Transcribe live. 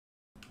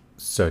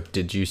So,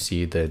 did you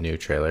see the new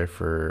trailer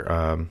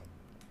for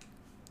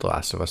The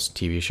Last of Us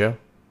TV show?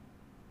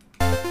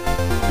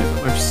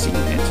 I've seen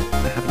it.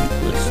 I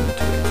haven't listened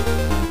to it.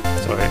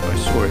 So I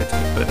saw it,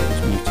 but it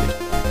was muted.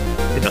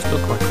 It does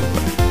look quite cool,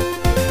 though.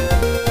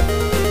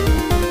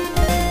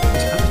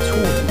 It's about a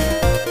tour, isn't it?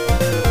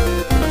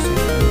 That's it.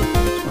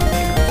 It's one of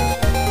the characters.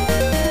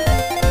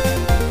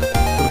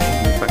 Thought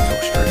she'd moved back to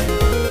Australia.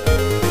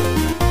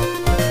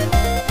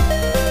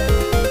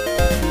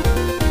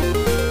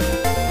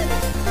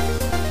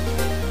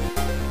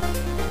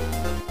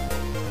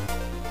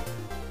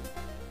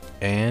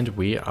 And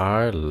we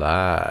are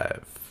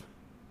live.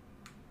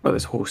 Well,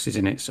 there's horses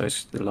in it, so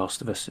it's The Last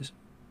of Us.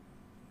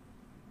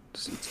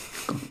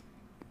 It's got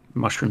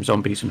mushroom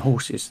zombies and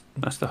horses.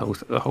 That's the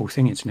whole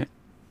thing, isn't it?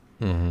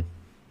 Mm-hmm.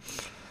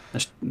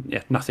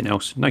 Nothing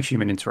else. No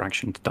human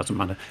interaction. Doesn't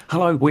matter.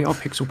 Hello, we are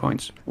Pixel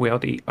Points. We are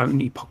the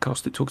only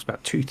podcast that talks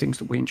about two things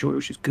that we enjoy,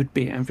 which is good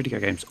beer and video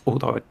games.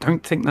 Although I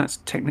don't think that's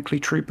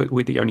technically true, but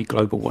we're the only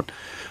global one.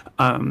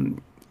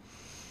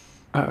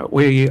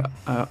 We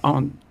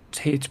aren't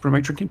here to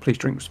promote drinking. Please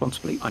drink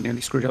responsibly. I nearly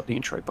screwed up the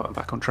intro, but I'm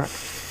back on track.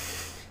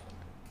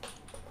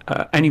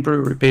 Any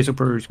brewery, beers or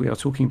breweries we are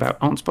talking about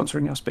aren't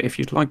sponsoring us, but if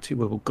you'd like to,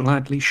 we will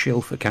gladly shill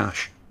for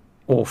cash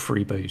or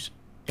free booze.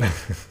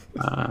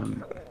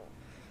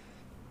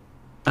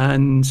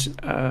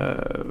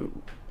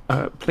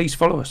 Please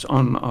follow us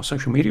on our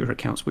social media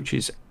accounts, which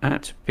is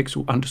at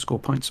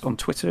 @pixel_pints on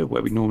Twitter,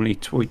 where we normally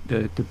tweet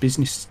the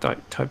business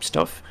type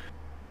stuff.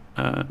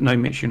 No,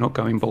 Mitch, you're not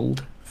going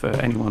bald. For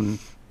anyone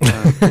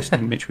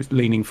listening, Mitch was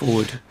leaning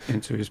forward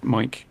into his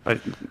mic. I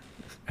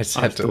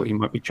thought he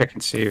might be checking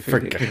to see if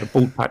it had a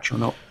bald patch or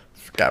not.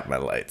 Forgot my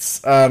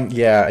lights.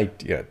 I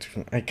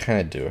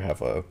kind of do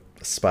have a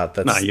spot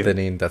that's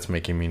thinning that's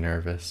making me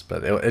nervous,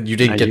 but you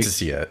didn't get to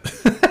see it.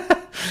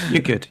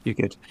 You're good.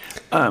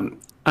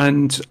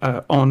 And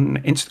on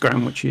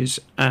Instagram, which is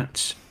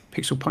at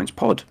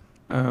PixelPintsPod,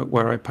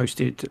 where I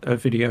posted a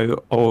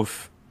video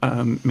of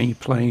me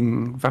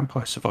playing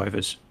Vampire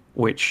Survivors,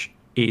 which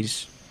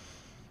is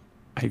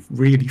a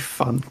really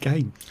fun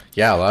game.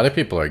 Yeah, a lot of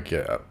people are.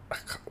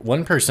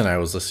 One person I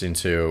was listening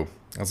to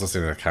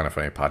a Kind of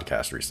Funny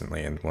podcast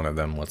recently, and one of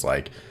them was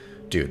like,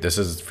 dude, this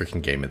is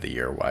freaking game of the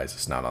year. Why is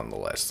this not on the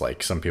list?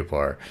 Like, some people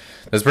are.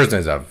 This person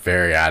is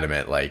very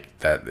adamant, like,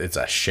 that it's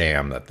a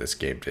sham that this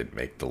game didn't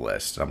make the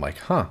list. And I'm like,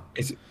 huh.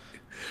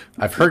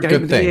 I've heard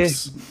good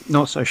things.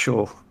 Not so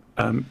sure.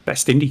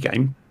 Best indie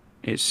game.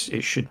 It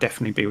should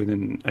definitely be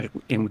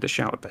in with a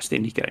shout at best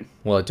indie game.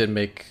 Well, it did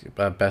make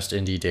best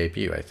indie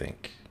debut, I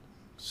think.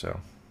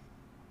 So.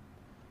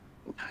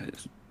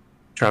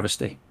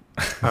 Travesty.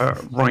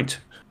 Right.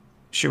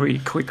 Shall we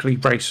quickly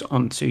race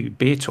onto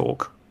beer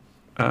talk?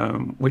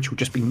 Which will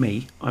just be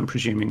me, I'm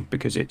presuming,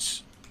 because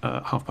it's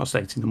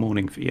 8:30 in the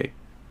morning for you.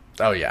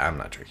 Oh yeah, I'm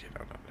not drinking.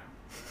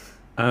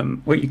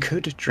 No. Well, you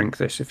could drink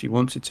this if you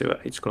wanted to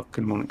at 8 o'clock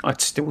in the morning. I'd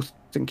still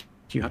think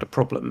you had a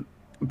problem,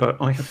 but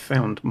I have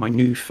found my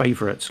new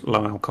favourite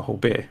low alcohol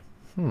beer,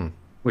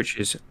 which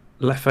is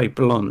Leffe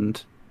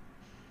Blonde,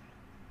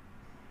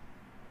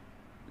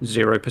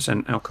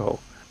 0% alcohol.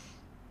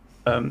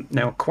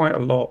 Now, quite a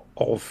lot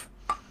of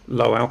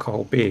low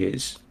alcohol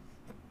beers,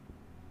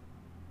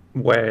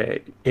 where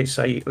it's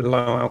a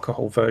low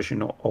alcohol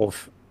version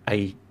of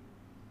a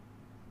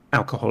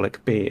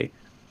alcoholic beer,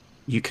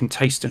 you can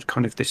taste a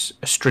kind of this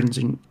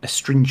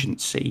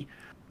astringency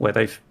where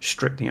they've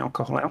stripped the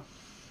alcohol out.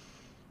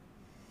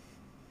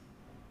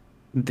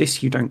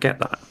 This, you don't get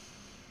that.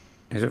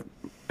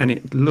 And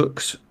it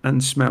looks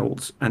and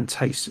smells and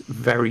tastes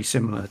very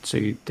similar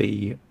to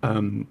the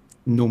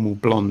normal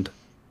blonde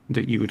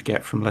that you would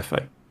get from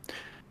Leffe.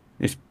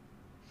 It's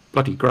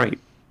bloody great.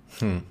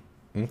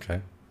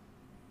 Okay.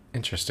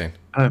 Interesting.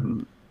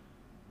 You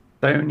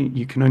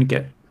can only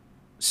get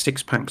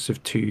 6 packs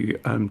of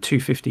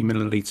 250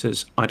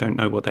 milliliters. I don't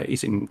know what that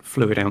is in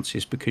fluid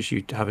ounces because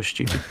you have a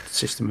stupid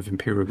system of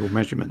imperial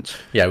measurements.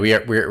 Yeah,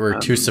 we're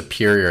too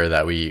superior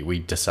that we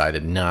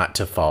decided not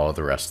to follow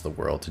the rest of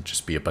the world to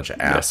just be a bunch of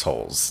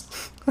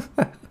assholes.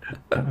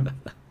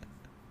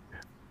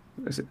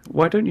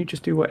 Why don't you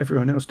just do what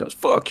everyone else does?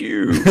 Fuck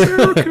you,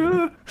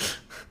 America.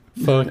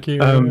 Fuck you.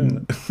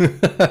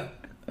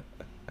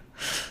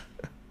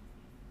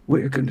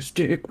 We're going to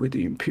stick with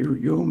the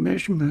imperial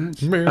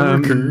measurements.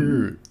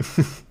 America.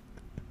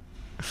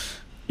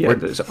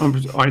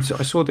 I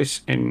saw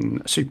this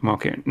in a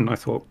supermarket and I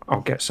thought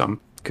I'll get some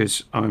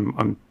because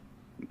I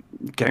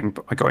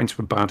got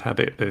into a bad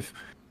habit of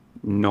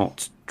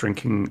not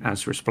drinking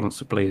as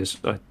responsibly as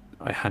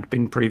I had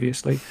been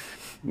previously,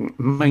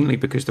 mainly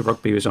because the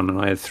rugby was on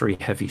and I had 3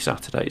 heavy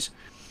Saturdays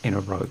in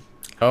a row.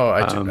 Oh,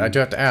 I do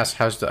have to ask,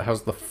 how's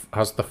the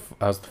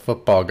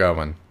football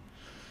going?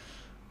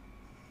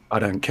 I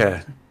don't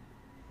care.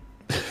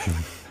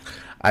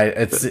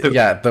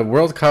 The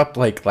World Cup,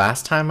 like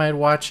last time I'd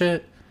watch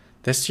it,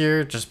 this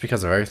year, just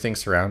because of everything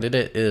surrounded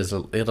it is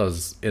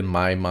in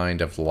my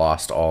mind have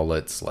lost all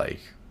its like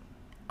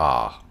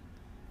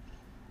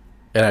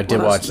And I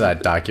did watch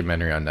that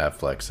documentary on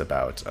Netflix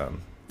about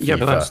Yeah,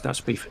 but FIFA.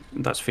 that's FIFA.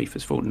 That's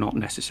FIFA's fault, not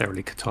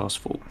necessarily Qatar's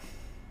fault.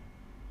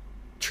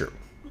 True.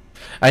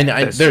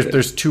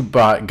 There's two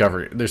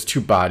there's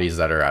two bodies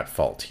that are at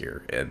fault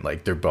here, and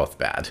like they're both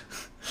bad.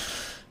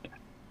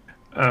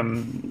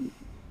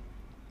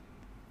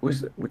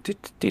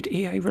 Did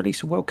EA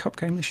release a World Cup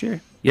game this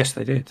year? Yes,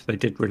 they did. They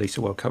did release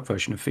a World Cup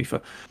version of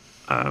FIFA,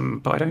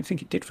 but I don't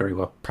think it did very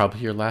well.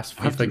 Probably your last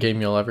FIFA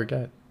game you'll ever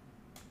get.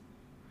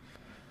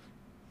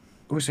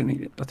 I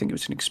think it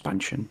was an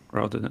expansion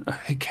rather than.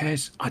 Who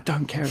cares? I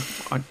don't care.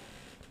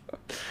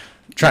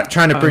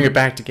 Trying to bring it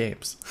back to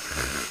games.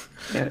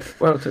 Yeah,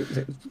 well,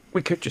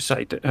 we could just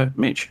say,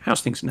 Mitch, how's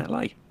things in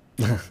LA?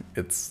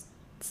 It's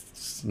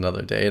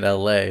another day in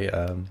LA.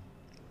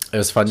 It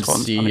was fun to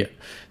see.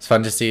 It's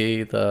fun to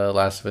see the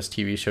Last of Us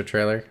TV show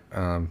trailer.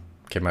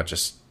 Came out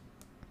just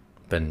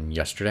been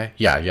yesterday.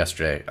 Yeah,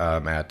 yesterday.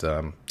 At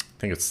I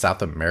think it's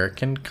South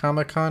American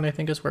Comic Con. I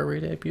think is where we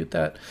debuted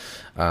that.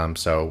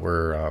 So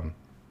we're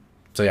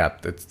so yeah,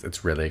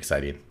 it's really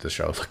exciting. The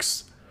show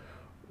looks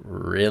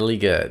really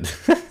good.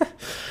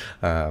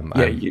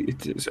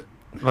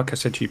 Like I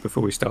said to you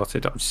before we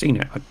started, I've seen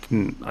it. I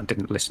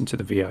didn't listen to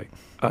the VO.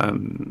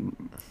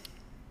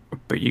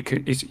 But you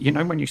can,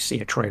 when you see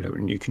a trailer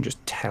and you can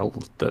just tell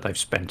that they've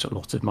spent a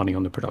lot of money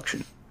on the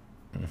production.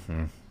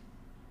 Mm-hmm.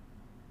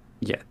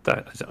 Yeah,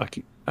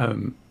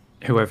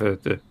 whoever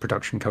the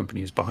production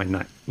company is behind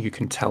that, you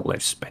can tell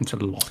they've spent a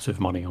lot of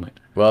money on it.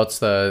 Well, it's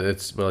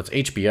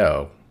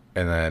HBO,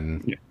 and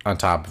then on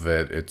top of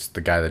it, it's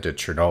the guy that did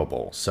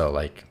Chernobyl. So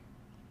like,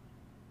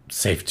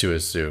 safe to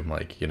assume,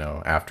 like,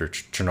 after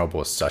Chernobyl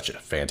was such a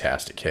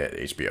fantastic hit,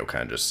 HBO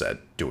kind of just said,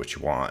 "Do what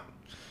you want,"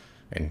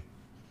 and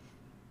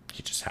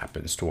he just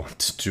happens to want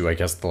to do, I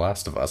guess, The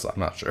Last of Us. I'm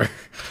not sure.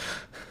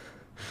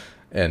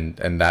 and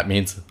that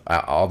means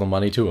all the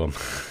money to him.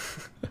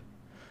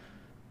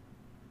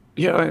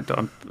 Yeah, I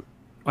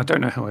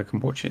don't know how I can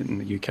watch it in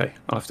the UK.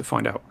 I'll have to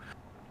find out.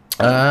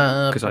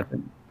 Because try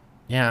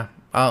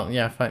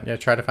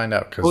to find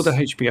out. All the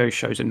HBO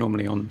shows are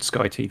normally on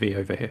Sky TV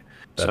over here.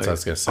 That's what I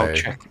was going to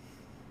say.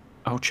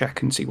 I'll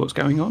check and see what's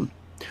going on.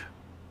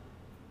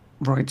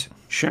 Right,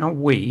 shall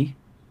we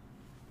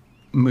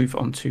move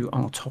on to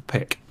our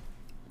topic?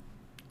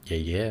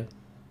 Yeah.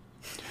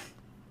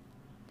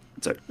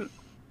 So,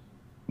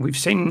 we've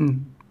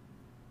seen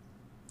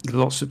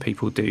lots of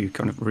people do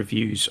kind of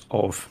reviews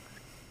of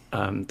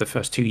the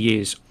first 2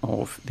 years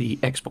of the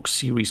Xbox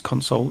Series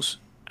consoles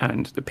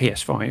and the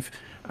PS5,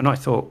 and I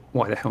thought,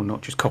 why the hell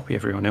not just copy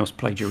everyone else?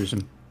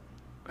 Plagiarism,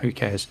 who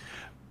cares?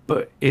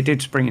 But it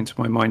did spring into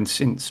my mind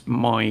since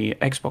my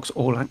Xbox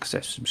All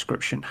Access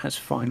subscription has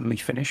finally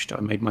finished.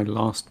 I made my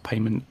last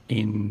payment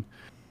in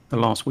the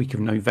last week of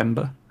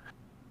November.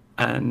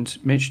 And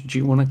Mitch, do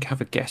you want to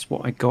have a guess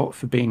what I got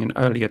for being an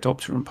early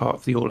adopter and part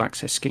of the All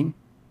Access scheme?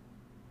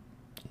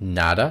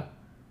 Nada.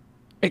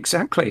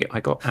 Exactly. I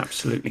got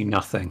absolutely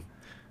nothing.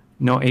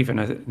 Not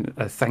even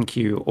a thank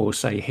you or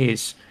say,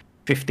 here's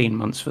 15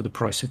 months for the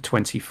price of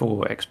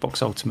 24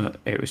 Xbox Ultimate.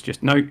 It was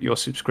just, no, your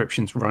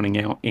subscription's running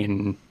out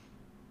in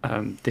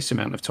this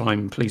amount of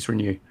time. Please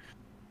renew.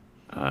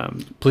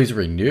 Please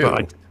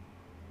renew?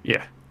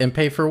 Yeah. And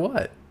pay for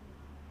what?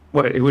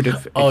 Well, it would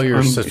have...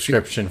 your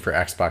subscription for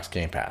Xbox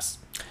Game Pass.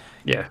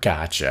 Yeah.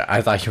 Gotcha.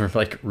 I thought you were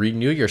like,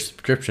 renew your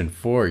subscription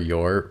for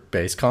your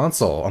base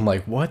console. I'm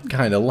like, what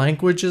kind of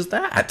language is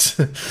that?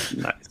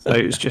 No, so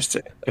it was just...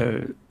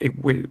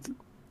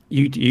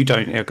 You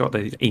don't... I got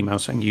the email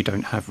saying you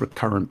don't have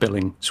recurrent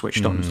billing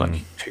switched on. It's like,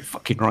 you're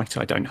fucking right,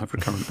 I don't have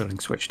recurrent billing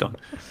switched on.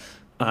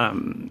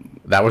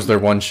 That was their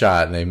one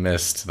shot and they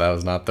missed. That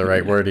was not the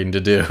right wording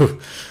to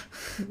do.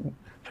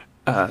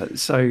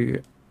 So...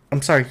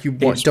 I'm sorry, you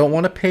don't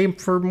want to pay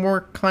for more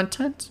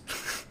content?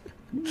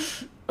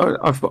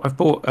 I've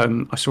bought.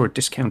 I saw a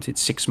discounted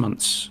 6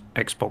 months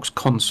Xbox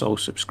console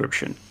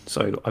subscription,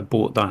 so I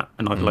bought that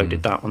and I've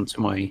loaded that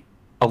onto my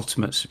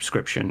Ultimate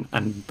subscription.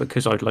 And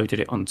because I'd loaded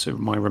it onto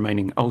my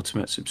remaining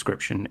Ultimate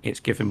subscription,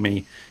 it's given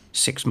me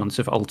 6 months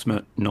of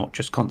Ultimate, not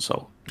just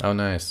console. Oh,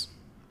 nice.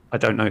 I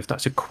don't know if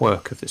that's a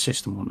quirk of the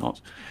system or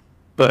not,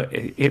 but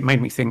it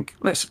made me think.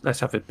 Let's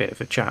have a bit of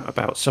a chat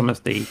about some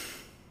of the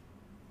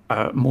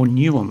more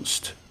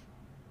nuanced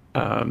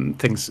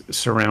things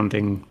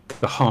surrounding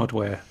the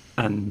hardware,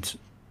 and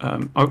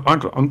I'm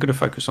going to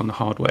focus on the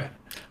hardware.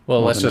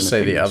 Well, let's just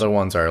say the other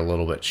ones are a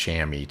little bit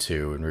shammy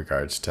too in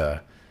regards to,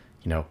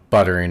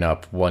 buttering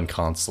up one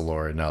console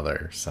or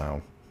another.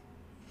 So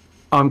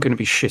I'm going to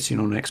be shitting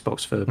on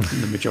Xbox for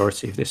the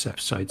majority of this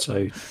episode.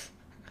 So,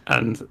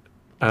 and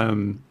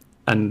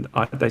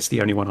that's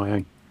the only one I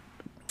own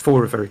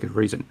for a very good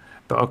reason.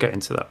 But I'll get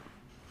into that.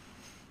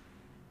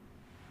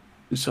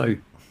 So.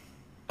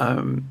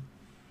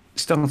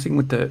 Starting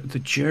with the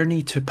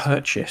journey to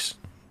purchase,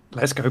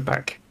 let's go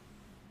back.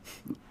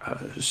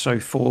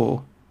 So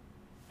for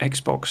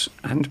Xbox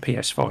and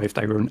PS5,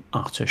 they were an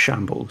utter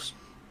shambles.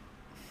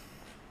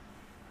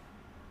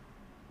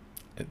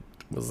 It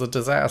was a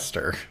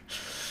disaster.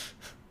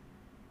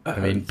 I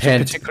mean,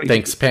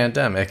 thanks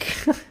pandemic.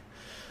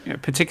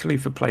 Particularly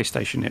for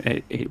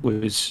PlayStation, it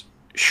was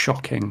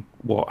shocking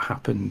what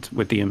happened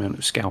with the amount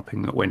of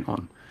scalping that went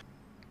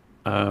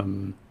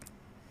on.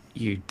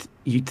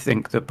 You'd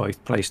think that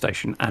both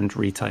PlayStation and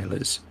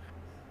retailers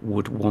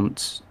would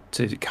want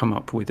to come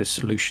up with a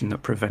solution that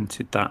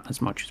prevented that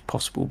as much as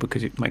possible,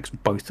 because it makes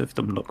both of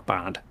them look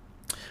bad.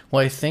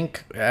 Well, I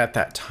think at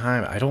that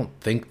time, I don't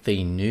think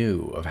they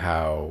knew of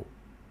how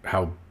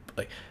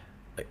like,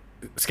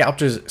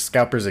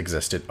 scalpers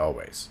existed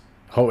always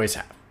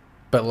have,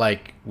 but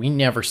like we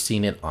never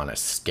seen it on a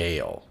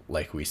scale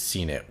like we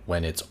seen it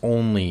when it's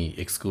only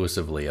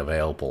exclusively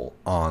available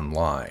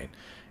online.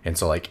 And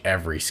so like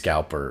every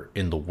scalper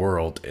in the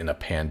world in a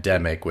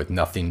pandemic with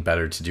nothing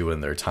better to do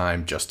in their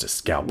time just to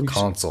scalp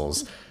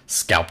consoles,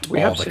 scalped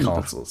all the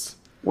consoles.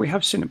 We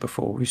have seen it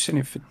before. We've seen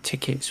it for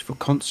tickets for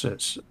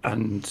concerts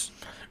and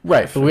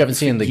right, but we haven't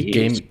seen it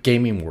in the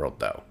gaming world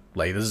though.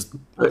 Like this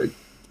is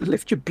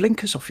lift your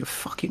blinkers off your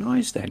fucking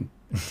eyes then.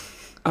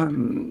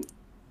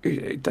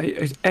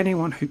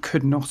 Anyone who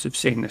could not have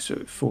seen this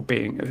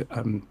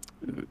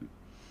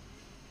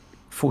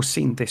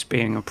foreseen this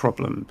being a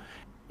problem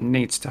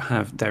needs to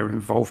have their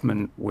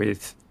involvement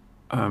with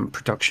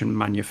production,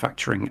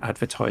 manufacturing,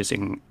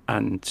 advertising,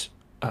 and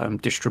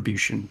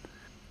distribution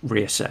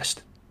reassessed.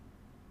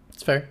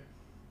 It's fair.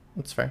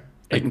 It's fair.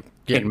 In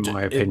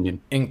my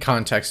opinion. In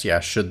context, yeah,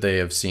 should they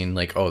have seen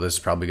like, oh, this is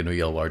probably going to be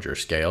a larger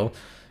scale?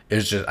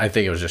 I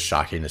think it was just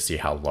shocking to see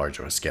how large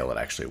of a scale it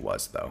actually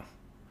was, though.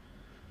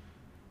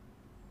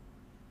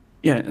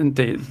 Yeah, and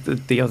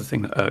the other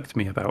thing that irked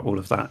me about all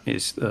of that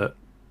is that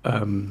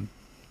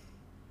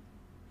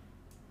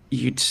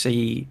you'd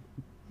see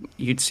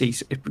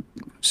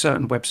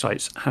certain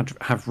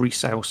websites have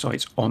resale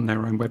sites on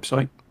their own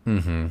website.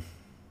 Mm-hmm.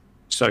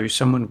 So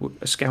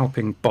a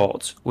scalping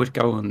bot would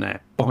go on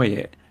there, buy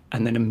it,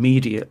 and then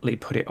immediately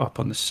put it up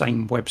on the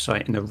same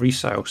website in the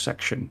resale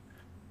section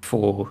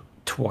for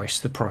twice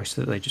the price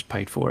that they just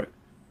paid for it.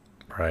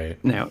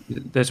 Right. Now,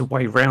 there's a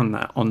way around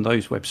that on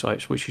those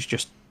websites, which is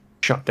just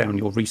shut down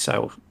your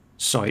resale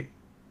site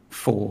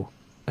for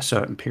a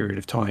certain period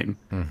of time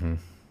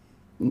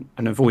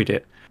and avoid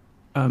it.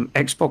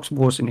 Xbox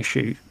was an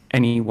issue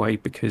anyway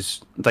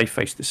because they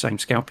faced the same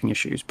scalping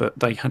issues, but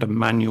they had a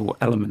manual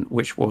element,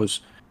 which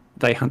was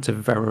they had to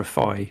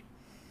verify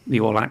the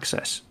all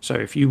access. So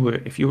if you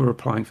were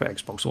applying for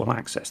Xbox All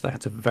Access, they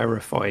had to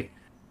verify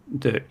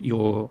that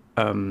your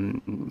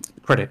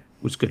credit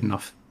was good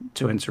enough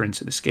to enter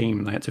into the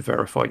scheme. They had to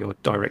verify your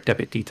direct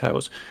debit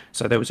details.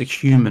 So there was a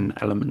human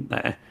element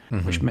there,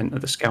 which meant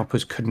that the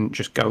scalpers couldn't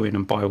just go in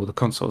and buy all the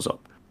consoles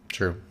up.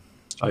 True.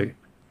 So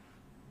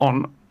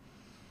on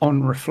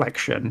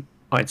reflection,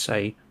 I'd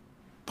say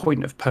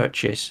point of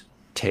purchase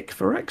tick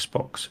for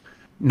Xbox.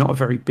 Not a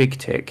very big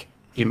tick.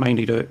 You may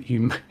need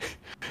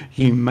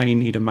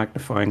a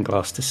magnifying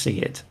glass to see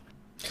it,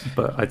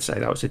 but I'd say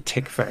that was a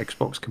tick for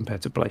Xbox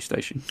compared to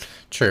PlayStation.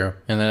 True.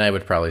 And then I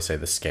would probably say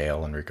the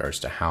scale in regards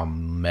to how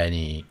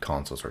many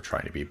consoles were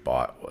trying to be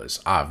bought was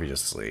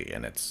obviously,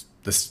 and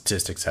the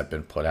statistics have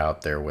been put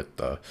out there with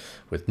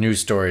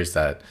news stories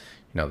that,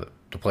 you know,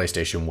 the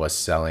PlayStation was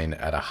selling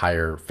at a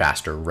higher,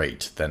 faster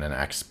rate than an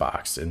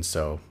Xbox. And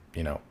so,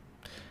 you know,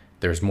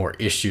 there's more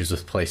issues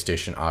with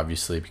PlayStation,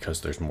 obviously,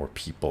 because there's more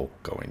people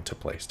going to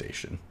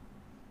PlayStation.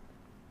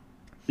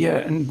 Yeah,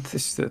 and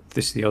this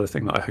is the other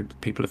thing that I hope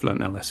people have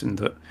learned their lesson,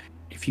 that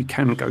if you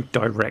can go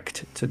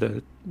direct to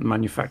the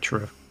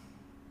manufacturer,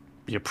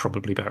 you're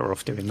probably better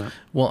off doing that.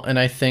 Well, and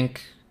I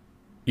think,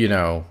 you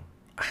know,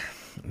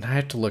 I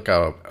have to look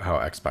out how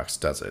Xbox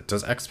does it.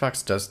 Does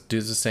Xbox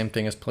do the same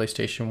thing as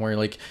PlayStation, where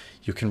like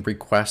you can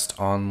request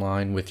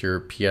online with your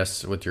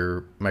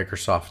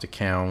Microsoft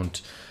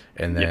account,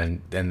 and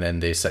then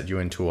they set you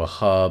into a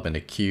hub and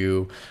a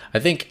queue? I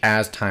think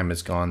as time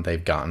has gone,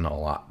 they've gotten a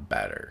lot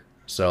better.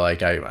 So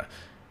like I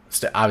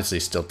obviously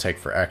still take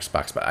for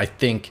Xbox, but I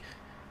think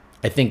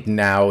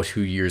now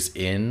 2 years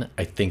in,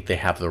 I think they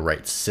have the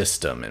right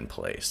system in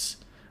place,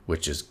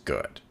 which is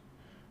good.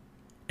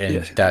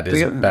 And that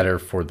is better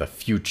for the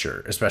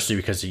future, especially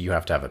because you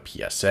have to have a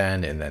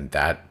PSN, and then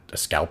a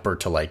scalper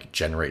to like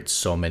generate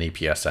so many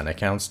PSN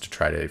accounts to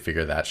try to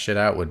figure that shit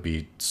out would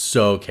be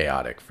so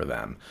chaotic for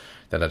them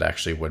that it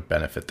actually would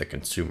benefit the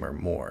consumer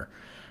more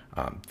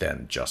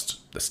than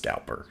just the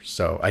scalper.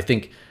 So I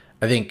think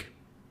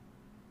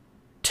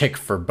tick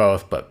for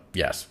both, but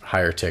yes,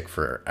 higher tick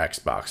for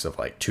Xbox of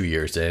like 2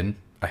 years in.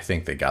 I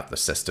think they got the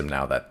system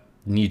now that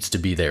needs to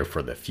be there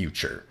for the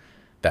future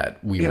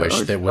that we wish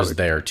that was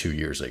there 2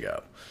 years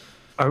ago.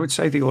 I would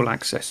say the all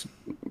access,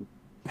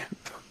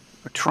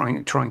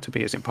 trying to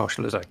be as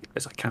impartial as I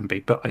can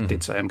be, but I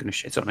did say I'm going to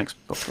shit on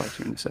Xbox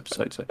later in this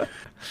episode. So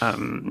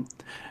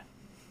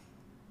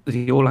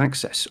the all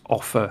access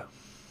offer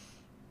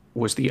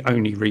was the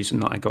only reason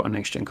that I got a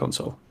next gen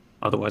console.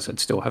 Otherwise, I'd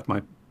still have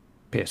my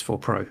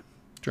PS4 Pro.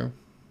 True.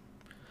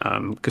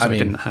 Because I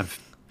didn't have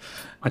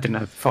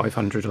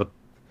 500 or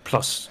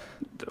plus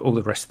all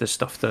the rest of the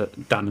stuff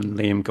that Dan and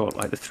Liam got,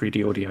 like the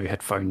 3D audio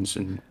headphones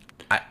and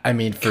I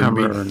mean, for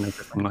camera me, and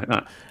everything like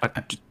that.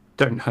 I just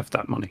don't have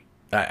that money.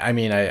 I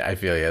mean, I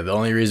feel yeah. The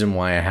only reason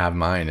why I have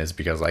mine is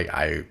because like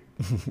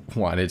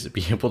wanted to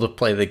be able to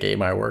play the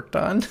game I worked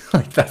on.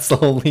 Like that's the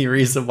only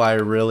reason why I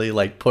really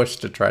like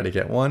pushed to try to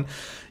get one.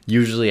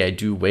 Usually I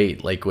do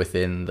wait like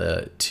within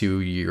the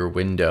 2-year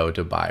window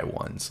to buy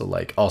one. So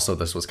like also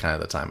this was kind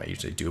of the time I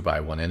usually do buy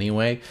one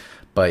anyway.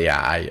 But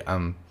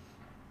yeah,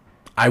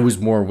 I was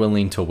more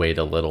willing to wait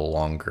a little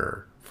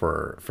longer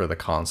for the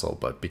console,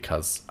 but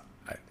because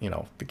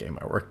the game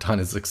I worked on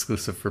is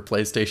exclusive for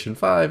PlayStation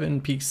 5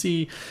 and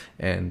PC,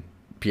 and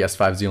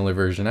PS5 is the only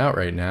version out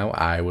right now,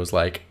 I was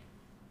like,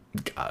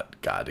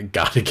 gotta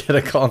get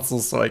a console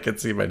so I can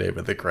see my name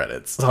in the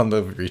credits on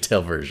the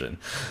retail version.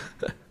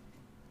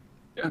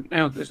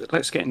 Now,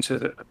 let's get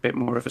into a bit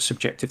more of a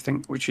subjective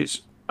thing, which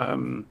is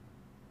form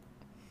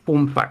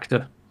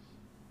factor.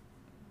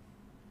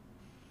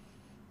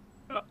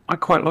 I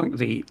quite like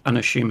the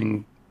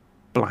unassuming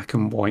black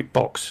and white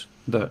box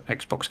that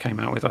Xbox came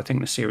out with. I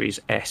think the Series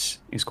S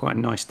is quite a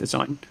nice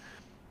design.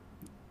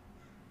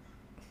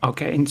 I'll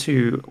get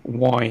into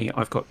why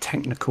I've got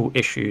technical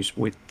issues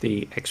with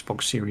the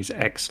Xbox Series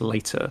X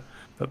later,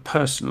 but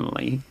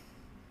personally,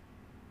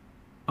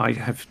 I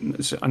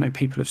know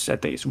people have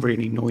said that it's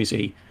really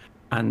noisy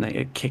and that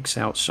it kicks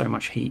out so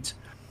much heat.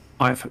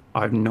 I've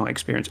not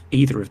experienced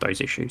either of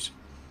those issues.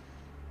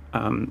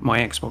 My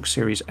Xbox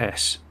Series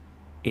S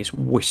is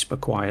whisper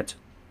quiet.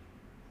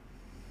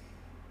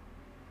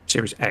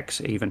 Series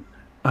X even.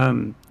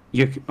 I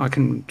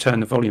can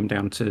turn the volume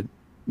down to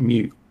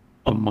mute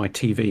on my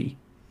TV,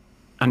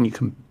 and you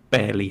can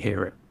barely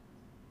hear it.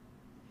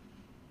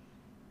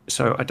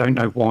 So I don't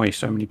know why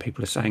so many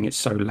people are saying it's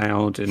so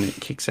loud and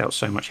it kicks out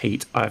so much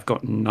heat. I've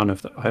got none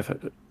of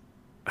that.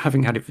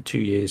 Having had it for 2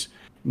 years,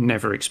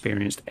 never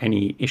experienced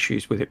any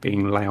issues with it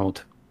being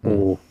loud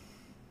or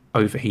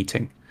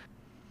overheating.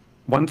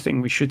 One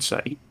thing we should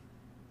say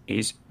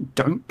is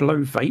don't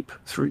blow vape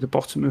through the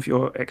bottom of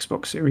your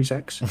Xbox Series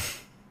X.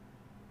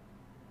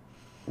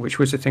 Which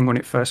was the thing when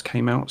it first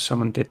came out.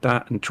 Someone did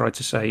that and tried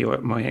to say, oh,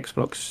 my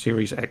Xbox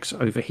Series X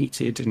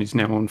overheated and is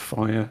now on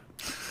fire.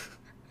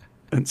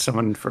 And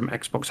someone from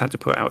Xbox had to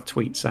put out a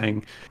tweet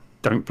saying,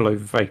 don't blow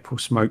vape or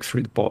smoke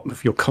through the bottom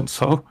of your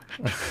console.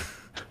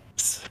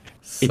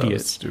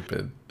 Idiot. So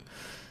stupid.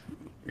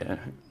 Yeah.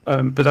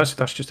 But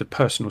that's just a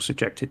personal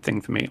subjective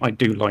thing for me. I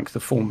do like the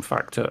form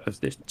factor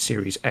of the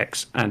Series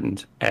X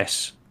and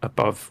S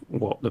above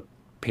what the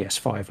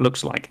PS5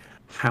 looks like.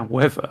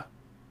 However,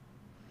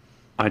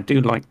 I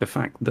do like the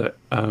fact that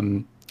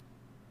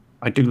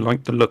I do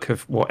like the look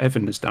of what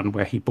Evan has done,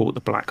 where he bought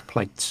the black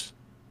plates.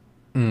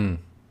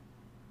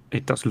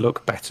 It does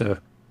look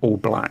better all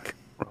black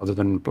rather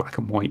than black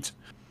and white.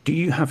 Do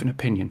you have an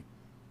opinion?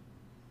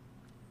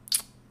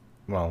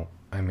 Well,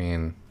 I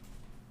mean,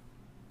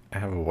 I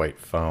have a white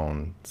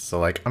phone, so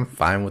like I'm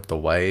fine with the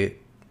white.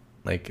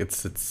 Like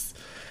it's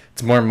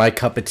more my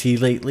cup of tea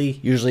lately.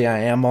 Usually I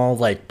am all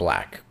like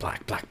black,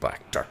 dark black,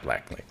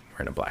 like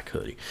wearing a black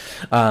hoodie.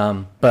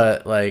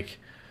 But like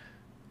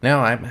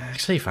now I'm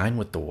actually fine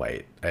with the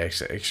white. I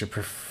actually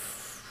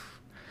prefer.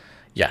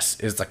 Yes,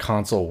 is the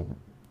console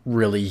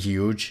really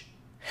huge?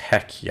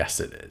 Heck yes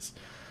it is.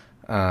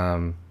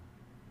 But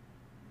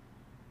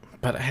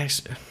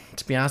actually,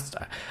 to be honest,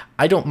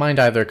 I don't mind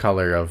either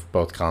color of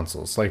both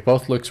consoles. Like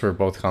both looks for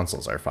both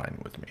consoles are fine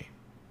with me.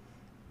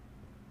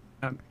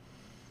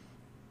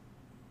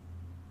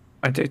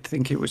 I did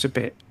think it was a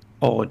bit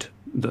odd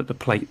that the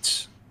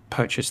plates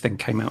purchase thing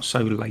came out so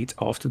late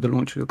after the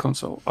launch of the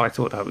console. I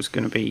thought that was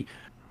going to be,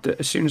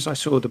 as soon as I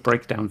saw the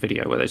breakdown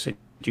video where they said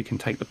you can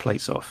take the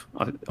plates off,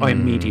 I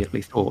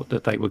immediately thought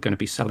that they were going to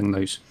be selling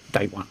those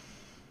day one.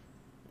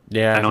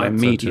 Yeah, and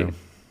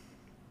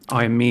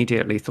I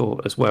immediately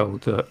thought as well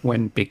that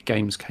when big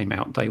games came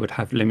out, they would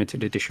have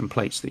limited edition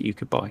plates that you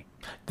could buy.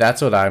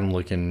 That's what I'm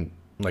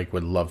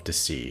would love to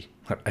see.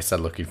 I said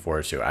looking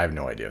forward to. I have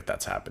no idea if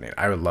that's happening.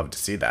 I would love to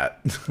see that.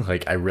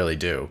 Like, I really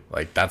do.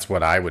 Like, that's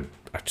what I would.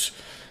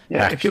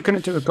 Yeah, if you're going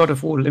to do a God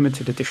of War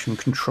limited edition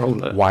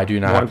controller, why do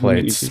you not have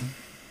plates?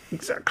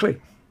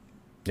 Exactly.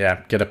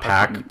 Yeah, get a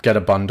pack, get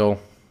a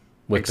bundle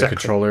with the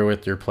controller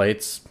with your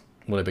plates.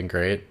 Would have been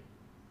great.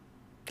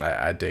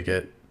 I dig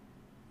it.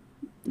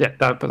 Yeah,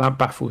 but that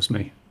baffles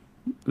me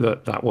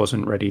that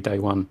wasn't ready day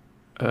one.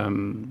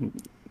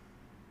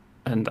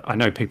 And I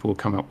know people will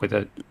come up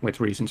with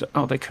reasons.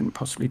 Oh, they couldn't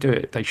possibly do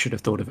it. They should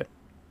have thought of it.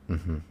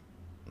 Mm-hmm.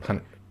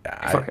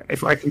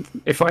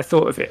 If I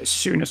thought of it as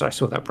soon as I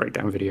saw that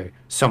breakdown video,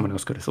 someone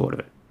else could have thought of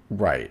it.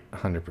 Right,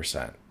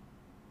 100%.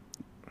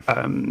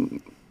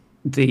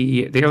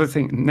 The other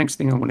thing, next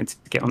thing I wanted to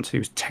get onto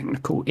is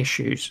technical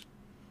issues.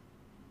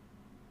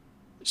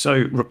 So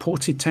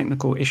reported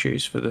technical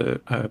issues for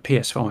the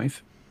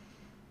PS5,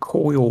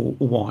 coil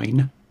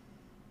whine.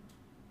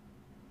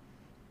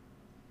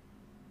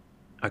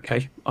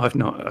 Okay, I've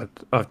not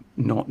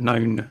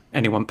known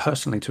anyone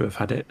personally to have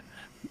had it.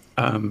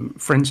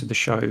 Friends of the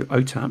show,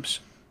 OTAPs,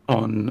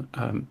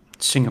 on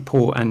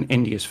Singapore and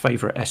India's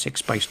favourite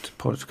Essex-based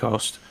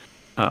podcast,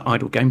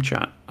 Idle Game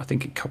Chat. I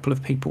think a couple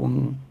of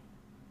people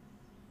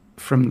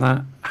from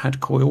that had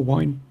coil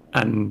whine,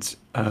 and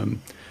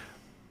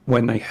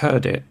when they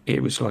heard it,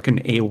 it was like an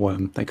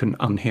earworm. They couldn't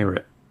unhear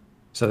it.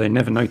 So they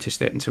never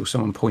noticed it until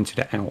someone pointed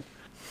it out,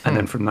 and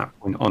then from that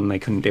point on, they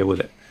couldn't deal with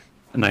it,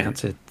 and they had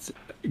to.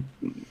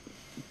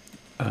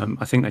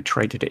 I think they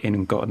traded it in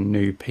and got a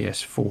new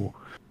PS4.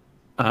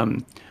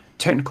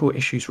 Technical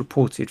issues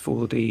reported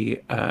for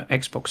the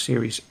Xbox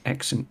Series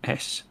X and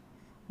S,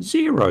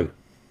 0.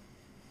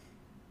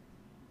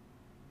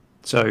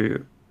 So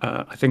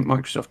I think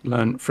Microsoft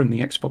learned from the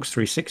Xbox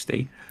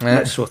 360.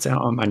 Let's sort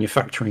out our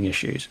manufacturing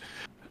issues.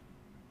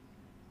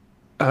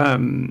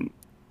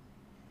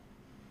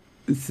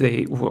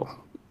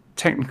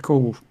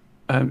 Technical.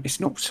 It's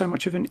not so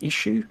much of an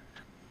issue,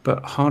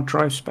 but hard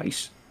drive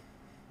space.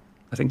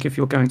 I think if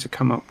you're going to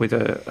come up with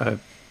a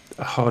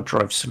hard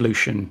drive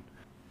solution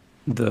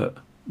that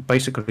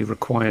basically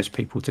requires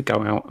people to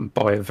go out and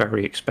buy a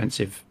very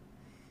expensive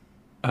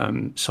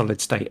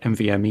solid state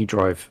NVMe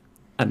drive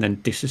and then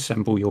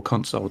disassemble your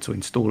console to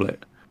install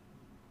it,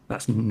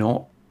 that's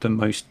not the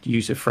most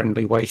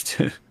user-friendly way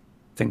to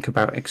think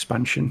about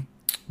expansion.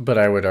 But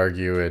I would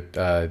argue it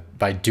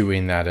by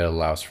doing that, it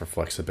allows for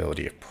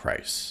flexibility of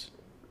price.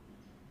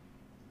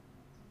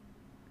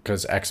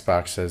 Because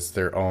Xbox has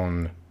their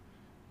own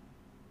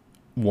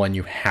one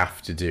you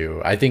have to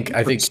do. I think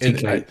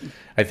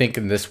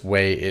in this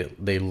way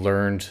they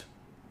learned.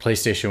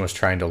 PlayStation was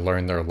trying to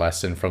learn their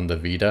lesson from the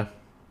Vita,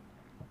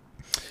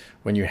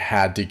 when you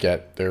had to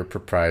get their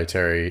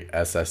proprietary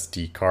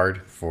SSD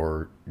card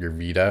for your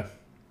Vita,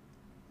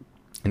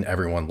 and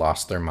everyone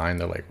lost their mind.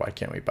 They're like, why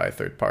can't we buy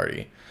third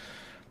party?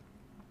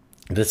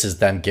 This is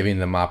them giving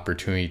them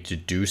opportunity to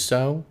do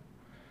so.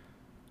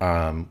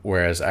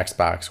 Whereas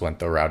Xbox went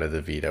the route of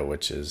the Vita,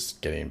 which is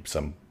getting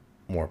some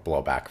more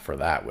blowback for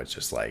that, which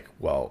is like,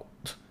 well,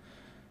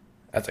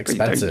 that's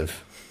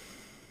expensive.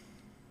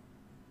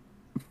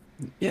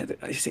 Yeah,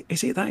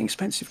 is it that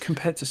expensive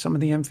compared to some of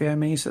the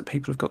NVMEs that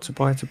people have got to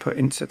buy to put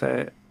into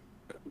their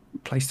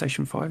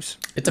PlayStation 5s?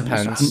 It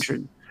depends.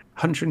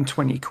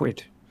 120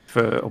 quid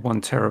for a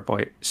 1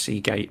 terabyte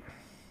Seagate.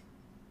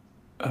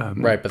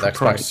 Right, but the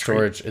Xbox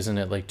storage, isn't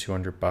it like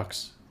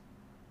 $200?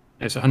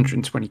 It's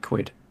 120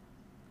 quid.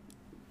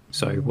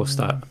 So what's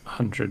that?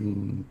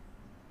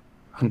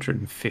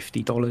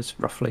 $150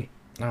 roughly.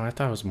 No, I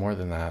thought it was more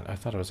than that. I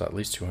thought it was at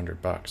least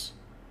 $200.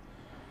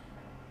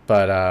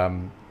 But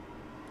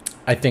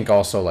I think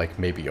also like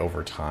maybe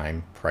over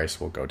time price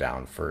will go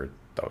down for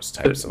those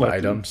types of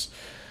items.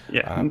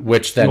 Yeah,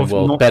 which then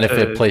will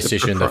benefit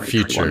PlayStation in the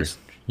future. Ones.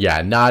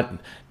 Yeah, the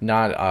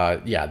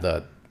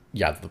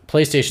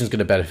PlayStation is going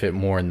to benefit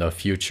more in the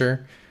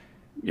future.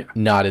 Yeah.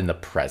 Not in the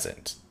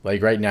present.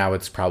 Like right now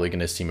it's probably going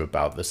to seem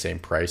about the same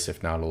price,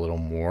 if not a little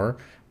more.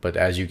 But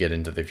as you get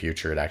into the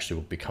future, it actually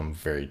will become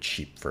very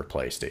cheap for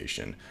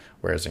PlayStation.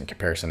 Whereas in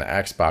comparison to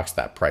Xbox,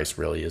 that price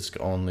really is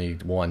only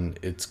one,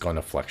 it's going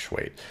to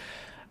fluctuate.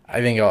 I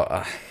think,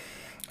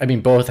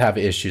 both have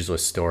issues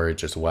with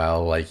storage as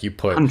well. Like you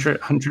put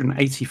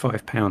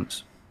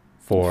 £185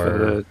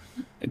 for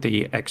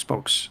the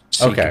Xbox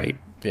Seagate. Okay.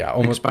 Yeah,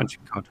 almost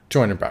expansion card.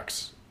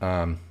 $200.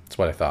 That's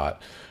what I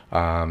thought.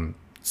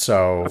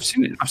 So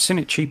I've seen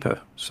it cheaper.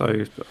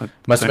 So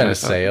must have been a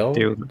sale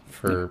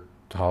for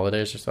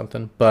holidays or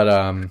something. But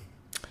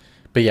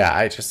yeah,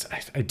 I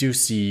do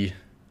see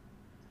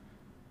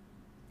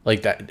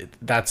like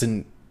that's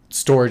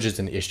storage is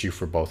an issue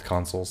for both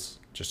consoles,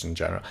 just in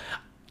general.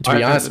 To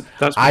be honest,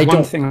 that's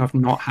one thing I've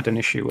not had an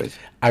issue with.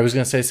 I was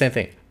gonna say the same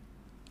thing.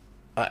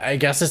 I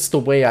guess it's the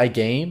way I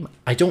game.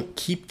 I don't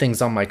keep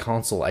things on my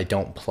console I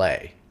don't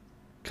play,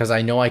 because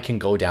I know I can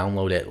go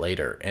download it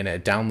later, and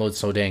it downloads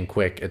so dang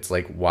quick. It's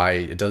like, why?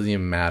 It doesn't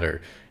even matter.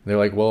 And they're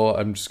like, well,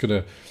 I'm just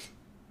gonna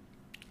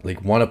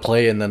like want to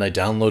play, and then I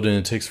download it and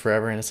it takes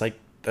forever, and it's like,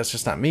 that's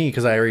just not me,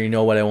 because I already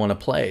know what I want to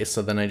play.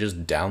 So then I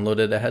just download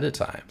it ahead of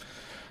time.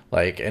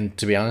 Like, and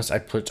to be honest, I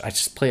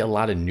just play a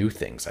lot of new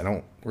things. I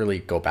don't really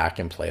go back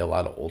and play a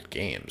lot of old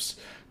games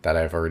that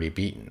I've already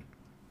beaten.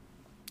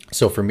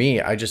 So for me,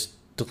 I just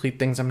delete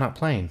things I'm not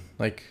playing.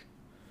 Like,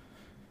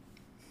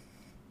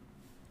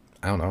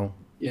 I don't know.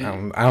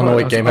 Yeah. I don't know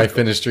what game I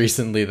finished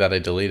recently that I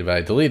deleted, but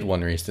I deleted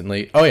one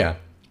recently. Oh yeah,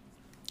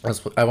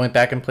 I went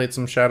back and played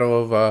some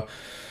Shadow of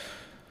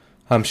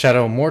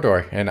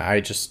Mordor, and I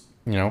just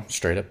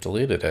straight up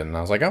deleted it, and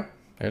I was like, oh,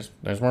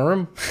 there's more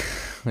room.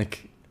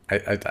 Like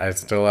I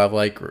still have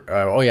like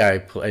I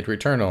played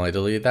Returnal. I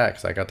deleted that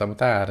because I got done with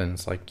that, and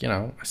it's like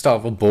I still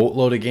have a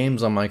boatload of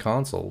games on my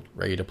console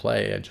ready to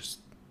play.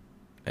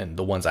 And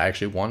the ones I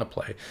actually want to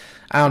play.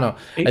 I don't know.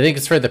 I think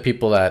it's for the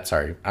people that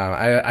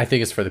I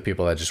think it's for the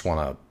people that just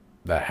want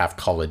that have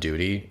Call of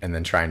Duty and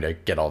then trying to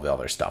get all the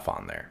other stuff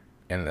on there,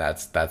 and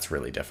that's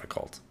really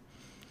difficult.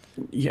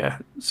 Yeah.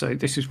 So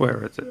this is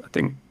where I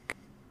think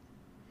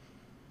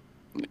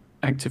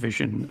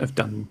Activision have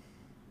done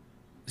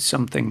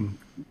something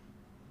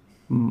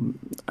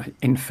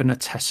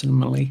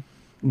infinitesimally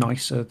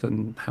nicer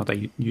than how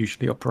they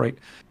usually operate,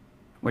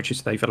 which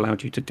is they've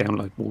allowed you to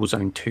download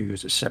Warzone 2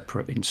 as a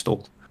separate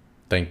install.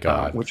 Thank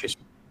God.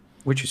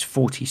 Which is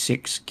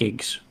 46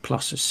 gigs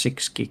plus a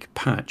 6 gig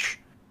patch,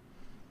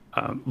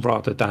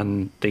 rather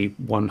than the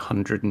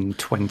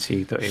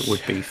 120 that it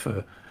would be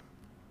for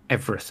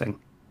everything.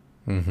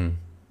 Mm-hmm.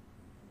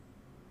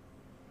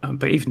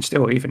 But even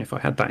still, even if I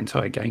had that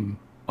entire game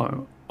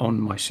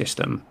on my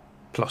system,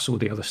 plus all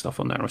the other stuff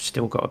on there, I've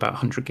still got about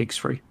 100 gigs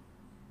free.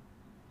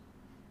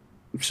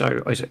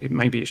 So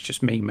maybe it's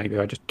just me. Maybe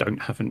I just don't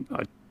have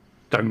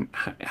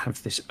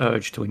this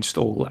urge to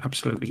install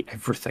absolutely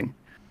everything.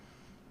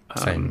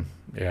 Same.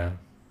 Yeah.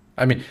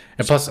 I mean,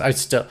 and plus, I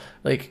still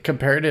like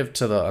comparative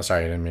to the.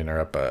 Sorry, I didn't mean to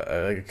interrupt,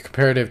 but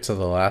comparative to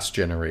the last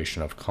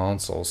generation of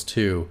consoles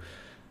too,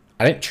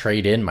 I didn't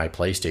trade in my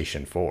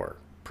PlayStation 4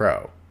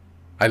 Pro.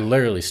 I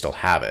literally still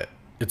have it.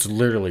 It's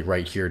literally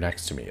right here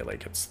next to me.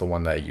 Like it's the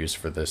one that I use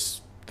for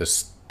this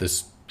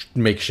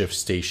makeshift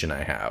station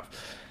I have,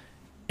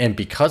 and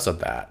because of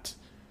that,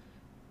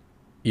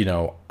 you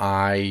know,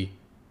 I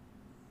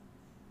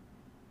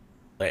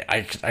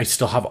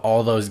still have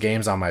all those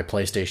games on my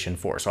PlayStation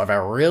 4. So if I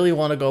really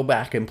want to go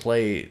back and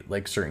play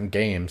like certain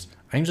games,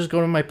 I can just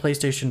go to my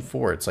PlayStation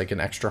 4. It's like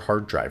an extra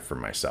hard drive for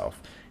myself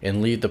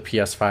and leave the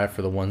PS5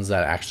 for the ones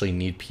that actually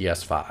need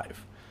PS5.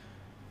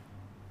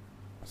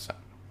 So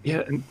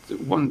Yeah, and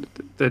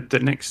the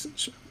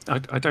next,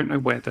 I don't know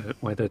where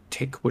the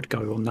tick would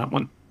go on that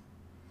one,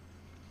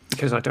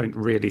 because I don't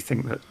really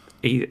think that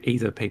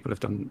either people have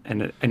done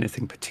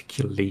anything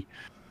particularly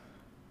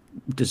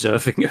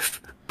deserving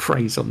of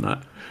praise on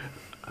that.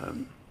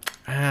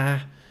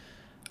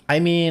 I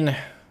mean,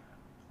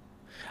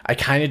 I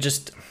kind of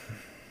just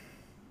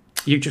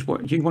You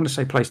want to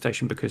say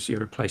PlayStation because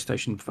you're a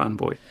PlayStation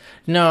fanboy.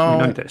 no,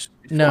 We know this.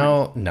 It's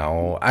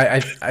no.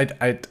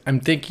 I'm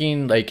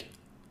thinking like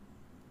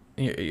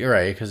you're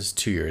right because it's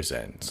 2 years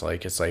in. It's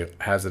like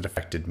has it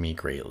affected me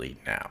greatly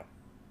now?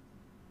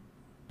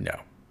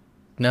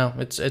 No,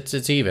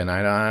 it's even.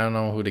 I don't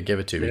know who to give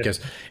it to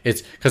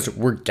because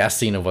we're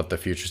guessing of what the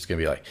future is gonna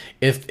be like.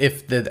 If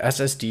the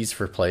SSDs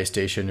for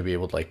PlayStation to be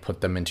able to like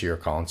put them into your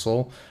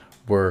console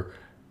were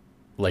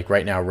like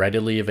right now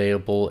readily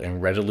available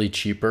and readily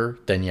cheaper,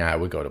 then yeah, I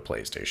would go to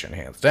PlayStation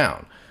hands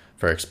down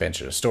for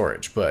expansion of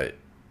storage. But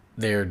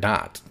they're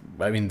not.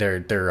 I mean,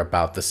 they're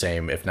about the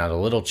same, if not a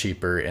little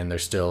cheaper, and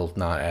there's still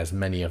not as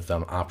many of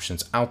them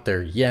options out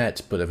there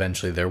yet. But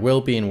eventually there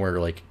will be, and we're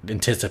like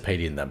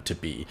anticipating them to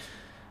be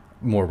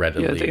more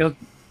readily. Yeah,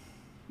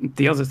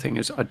 the other thing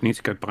is I'd need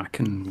to go back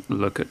and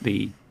look at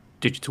the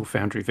Digital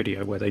Foundry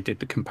video where they did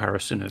the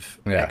comparison of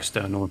Yeah.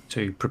 external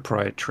to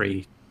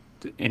proprietary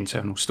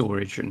internal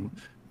storage, and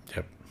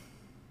Yep.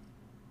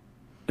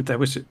 there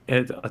was,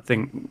 I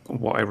think,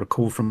 what I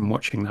recall from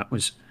watching that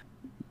was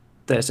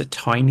there's a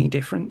tiny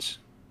difference,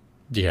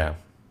 Yeah.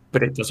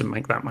 but it doesn't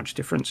make that much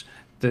difference.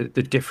 The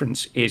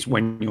difference is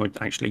when you're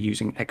actually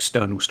using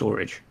external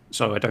storage.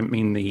 So I don't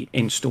mean the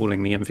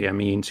installing the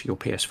NVMe into your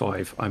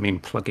PS5. I mean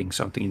plugging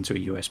something into a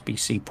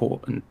USB-C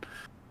port and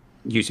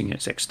using it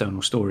as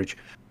external storage.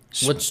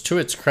 Which, to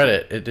its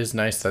credit, it is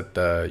nice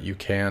that you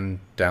can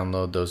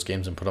download those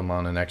games and put them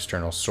on an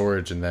external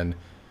storage, and then,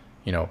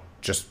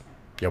 just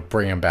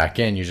bring them back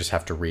in. You just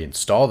have to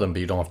reinstall them,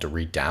 but you don't have to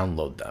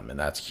re-download them, and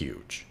that's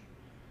huge.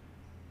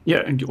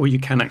 Yeah, or you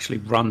can actually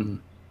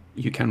run.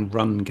 You can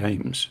run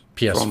games.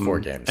 PS4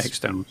 from games.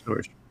 External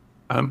storage.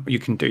 You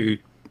can do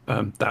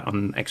that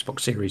on Xbox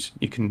Series.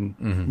 You can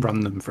run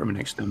them from an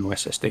external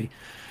SSD.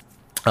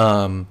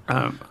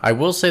 I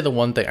will say the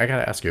one thing I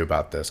gotta ask you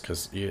about this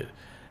because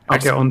I'll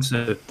get on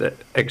to the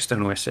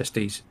external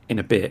SSDs in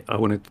a bit.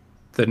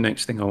 The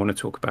next thing I want to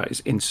talk about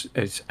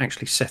is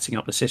actually setting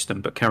up the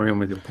system. But carry on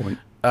with your point.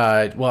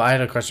 Well, I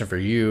had a question for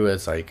you.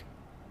 It's like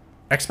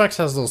Xbox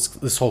has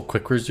this whole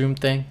quick resume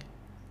thing,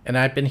 and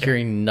I've been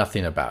hearing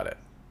nothing about it.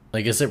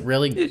 Like, is it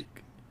really?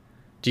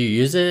 Do you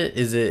use it?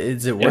 Is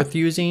it worth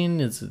using?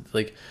 Is it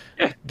like?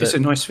 Yeah, it's a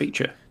nice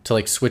feature to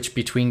like switch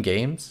between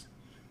games.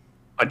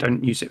 I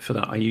don't use it for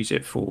that. I use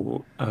it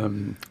for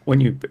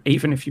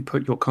even if you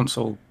put your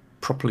console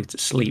properly to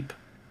sleep,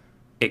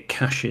 it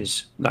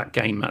caches that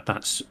game at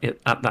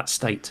that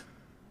state.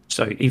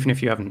 So even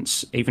if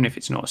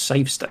it's not a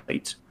save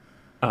state.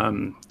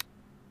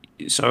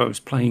 So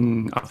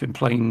I've been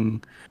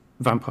playing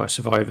Vampire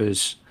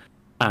Survivors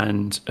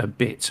and a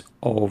bit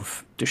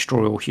of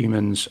Destroy All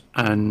Humans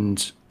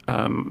and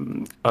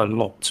a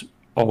lot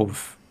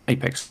of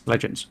Apex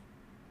Legends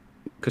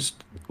because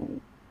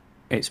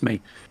it's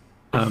me.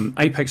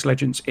 Apex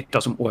Legends, it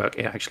doesn't work.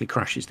 It actually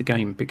crashes the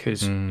game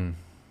because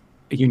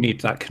you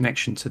need that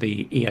connection to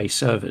the EA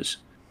servers.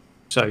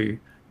 So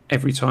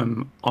every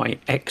time I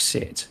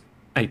exit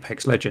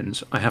Apex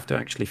Legends, I have to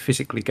actually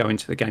physically go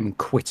into the game and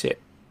quit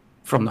it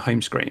from the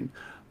home screen.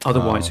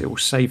 Otherwise, it will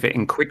save it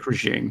in quick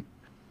resume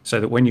so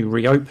that when you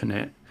reopen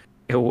it,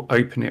 it will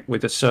open it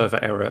with a server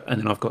error, and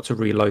then I've got to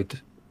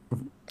reload.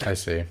 I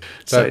see.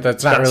 So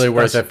that's not really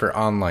worth it for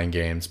online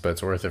games, but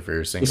it's worth it for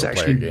your single player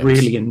games. It's actually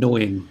really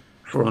annoying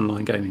for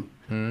online gaming.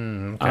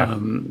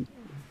 Okay.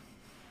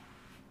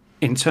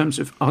 In terms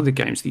of other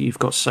games that you've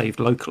got saved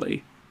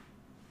locally,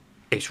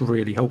 it's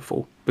really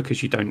helpful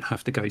because you don't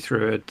have to go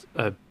through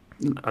a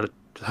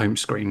home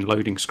screen,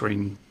 loading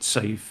screen,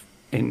 save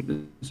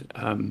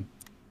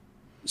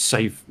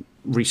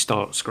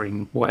restart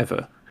screen,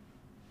 whatever.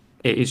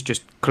 It is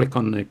just click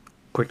on the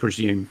quick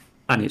resume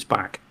and it's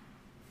back.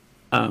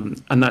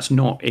 And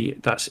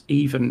that's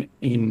even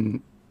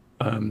in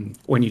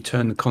when you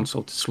turn the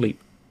console to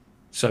sleep.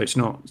 So it's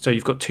not. So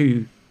you've got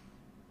two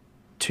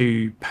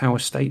power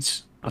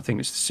states. I think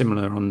it's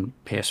similar on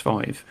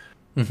PS5.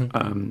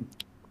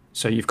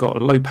 So you've got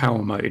a low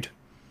power mode,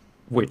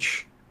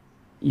 which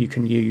you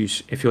can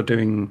use if you're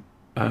doing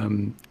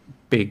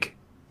big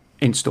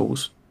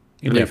installs.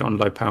 You leave it on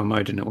low power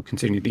mode, and it will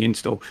continue the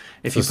install.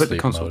 If you put the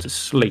console to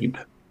sleep,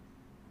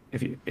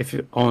 if you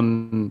put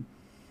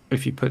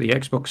the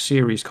Xbox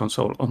Series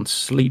console on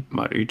sleep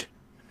mode,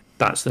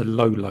 that's the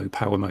low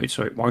power mode.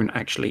 So it won't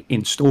actually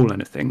install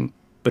anything,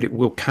 but it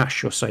will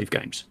cache your save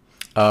games.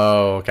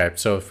 Oh, okay.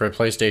 So for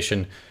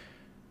PlayStation,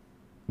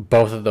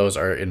 both of those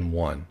are in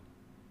one.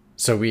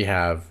 So we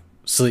have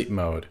sleep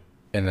mode,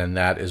 and then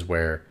that is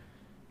where,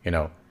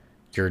 your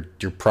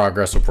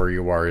progress of where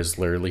you are is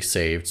literally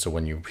saved. So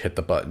when you hit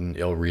the button,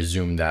 it'll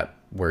resume that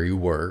where you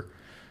were.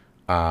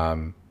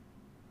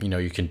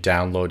 You can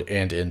download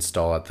and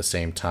install at the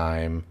same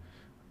time,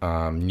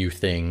 new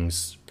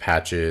things,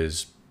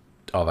 patches,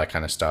 all that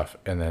kind of stuff.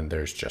 And then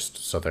there's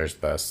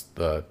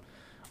the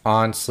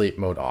on, sleep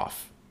mode,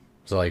 off.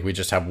 So like we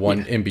just have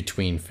one in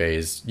between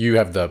phase. You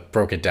have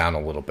broke it down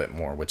a little bit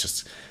more, which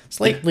is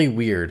slightly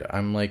weird.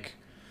 I'm like,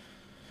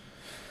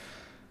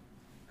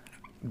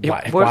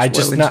 why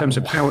just not? Terms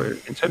of power,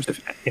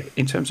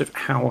 in terms of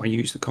how I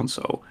use the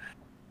console,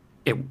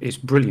 it's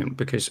brilliant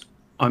because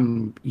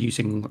I'm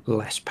using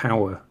less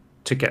power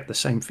to get the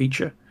same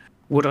feature.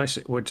 Would I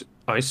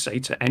say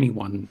to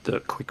anyone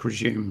that Quick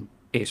Resume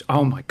is,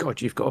 oh my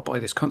god, you've got to buy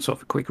this console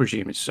for Quick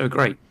Resume, it's so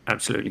great?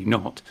 Absolutely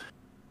not.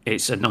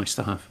 It's a nice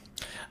to have.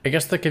 I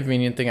guess the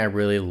convenient thing I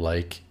really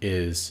like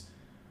is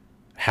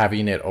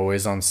having it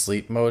always on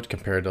sleep mode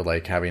compared to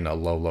like having a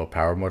low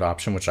power mode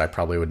option, which I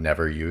probably would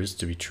never use,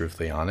 to be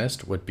truthfully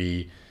honest. Would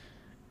be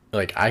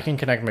like I can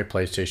connect my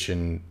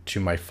PlayStation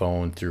to my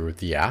phone through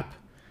the app.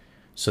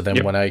 So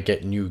then when I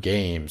get new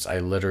games, I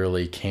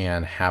literally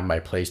can have my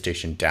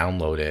PlayStation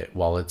download it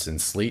while it's in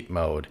sleep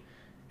mode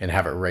and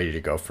have it ready to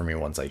go for me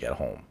once I get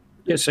home.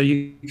 Yeah, so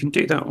you can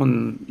do that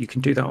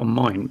on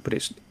mine,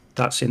 but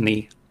that's in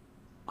the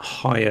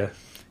higher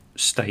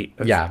state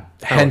of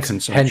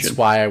hence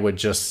why I would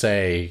just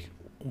say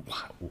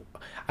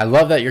I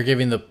love that you're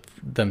giving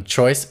them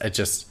choice. I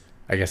guess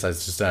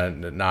that's just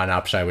not an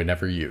option I would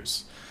never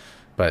use,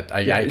 but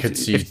I could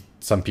see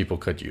some people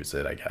could use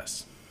it, I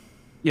guess.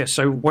 Yeah,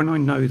 so when I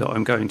know that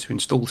I'm going to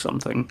install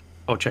something,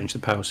 I'll change the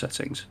power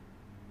settings.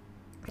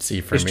 See,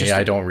 for me,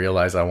 I don't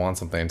realize I want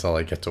something until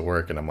I get to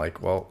work, and I'm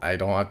like, well, I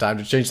don't have time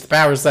to change the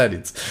power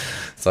settings.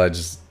 So I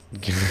just,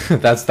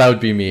 that would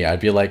be me. I'd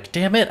be like,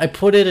 damn it, I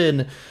put it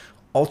in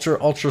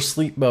ultra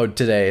sleep mode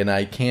today, and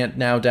I can't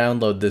now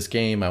download this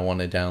game I want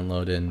to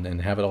download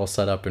and have it all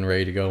set up and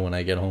ready to go when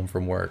I get home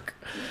from work.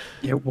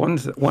 Yeah, one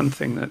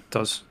thing that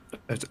does,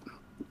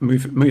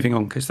 moving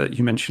on, because that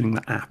you mentioning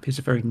the app is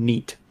a very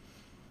neat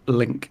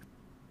link.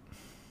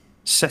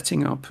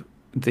 Setting up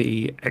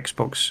the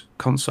Xbox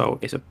console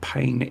is a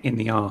pain in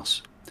the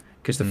arse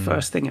because the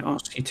first thing it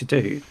asks you to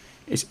do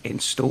is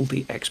install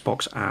the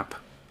Xbox app.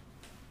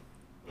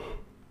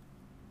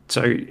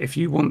 So if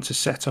you want to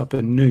set up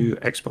a new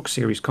Xbox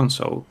Series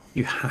console,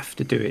 you have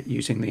to do it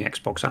using the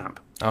Xbox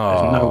app.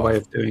 There's no way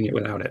of doing it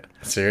without it.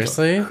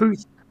 Seriously?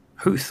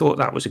 Who thought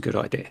that was a good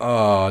idea?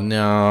 Oh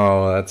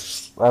no,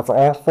 that's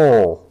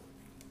awful.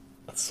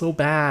 That's so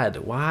bad.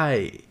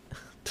 Why?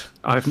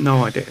 I have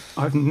no idea.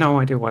 I have no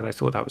idea why they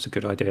thought that was a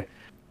good idea.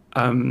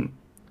 And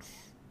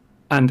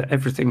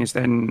everything is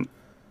then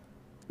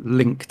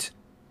linked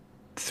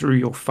through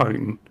your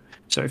phone.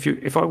 So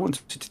if I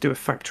wanted to do a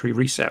factory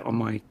reset on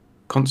my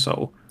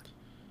console,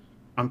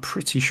 I'm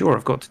pretty sure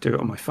I've got to do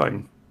it on my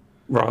phone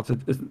rather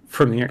than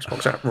from the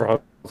Xbox app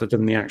rather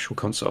than the actual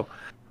console.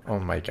 Oh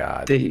my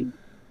god. They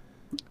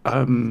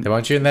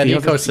want you in that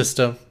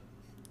ecosystem.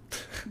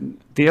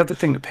 The other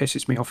thing that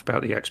pisses me off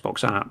about the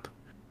Xbox app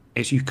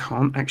is you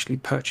can't actually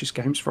purchase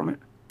games from it.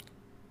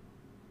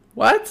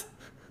 What?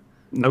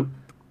 Nope.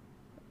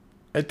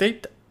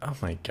 Oh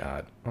my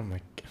god.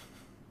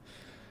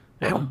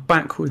 How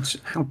backwards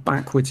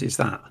is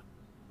that?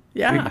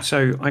 Yeah.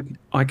 So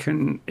I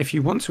can, if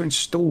you want to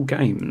install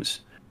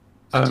games.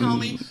 Tell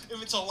me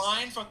if it's a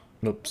line from.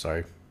 Nope,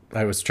 sorry.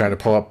 I was trying to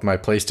pull up my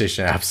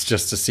PlayStation apps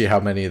just to see how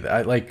many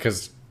I like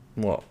because.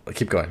 Well,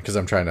 keep going because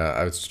I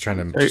was trying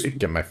to just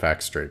get my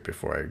facts straight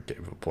before I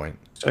gave a point.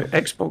 So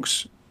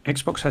Xbox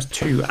has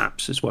 2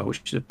 apps as well,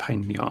 which is a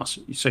pain in the arse.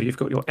 So you've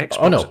got your Xbox.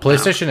 Oh no,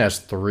 PlayStation has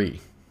 3.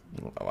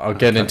 I'll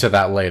get into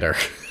that later.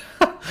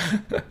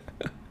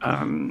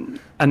 And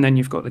then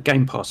you've got the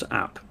Game Pass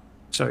app.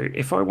 So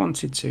if I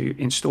wanted to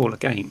install a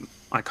game,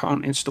 I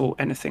can't install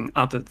anything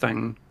other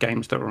than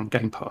games that are on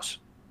Game Pass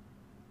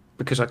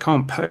because I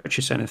can't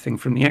purchase anything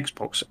from the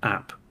Xbox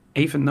app,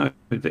 even though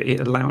it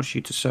allows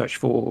you to search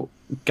for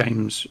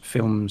games,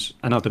 films,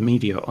 and other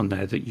media on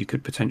there that you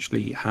could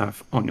potentially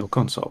have on your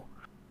console.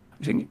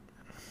 I think,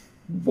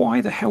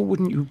 why the hell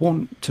wouldn't you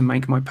want to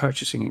make my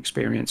purchasing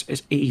experience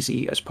as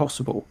easy as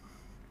possible?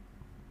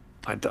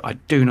 I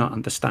do not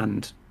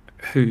understand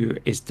who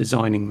is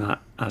designing that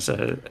as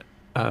a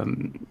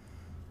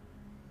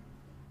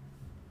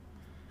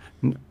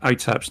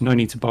OTAPs, no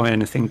need to buy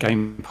anything.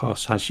 Game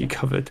Pass has you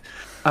covered.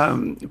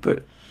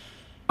 But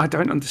I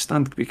don't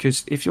understand,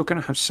 because if you're going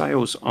to have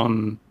sales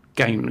on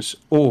games,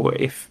 or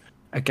if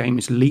a game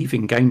is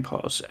leaving Game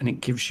Pass and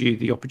it gives you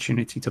the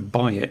opportunity to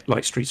buy it,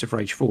 like Streets of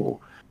Rage 4,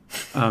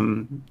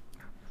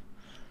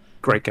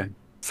 great game,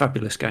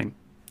 fabulous game.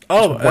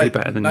 Oh, way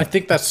better than. I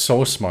think that's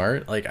so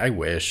smart. Like, I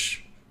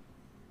wish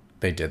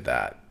they did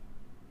that.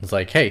 It's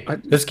like, hey,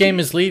 this game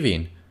is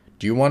leaving.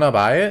 Do you want to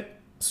buy it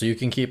so you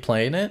can keep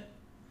playing it?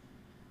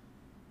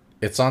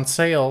 It's on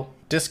sale,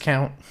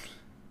 discount.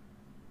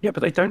 Yeah,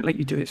 but they don't let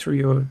you do it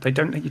through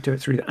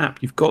the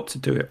app. You've got to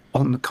do it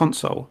on the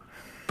console.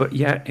 But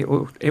yeah, it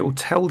will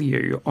tell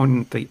you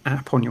on the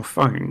app on your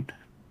phone,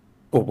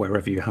 or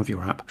wherever you have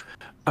your app,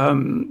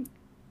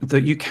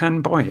 that you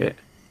can buy it,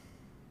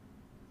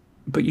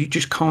 but you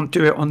just can't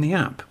do it on the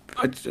app.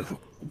 I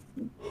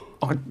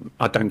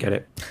don't get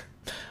it.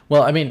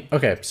 Well, I mean,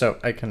 okay, so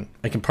I can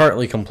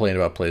partly complain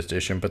about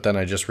PlayStation, but then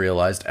I just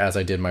realized, as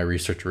I did my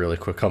research really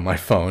quick on my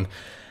phone,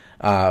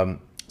 so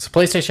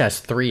PlayStation has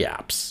 3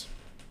 apps.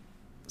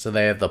 So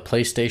they have the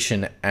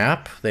PlayStation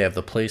app, they have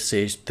the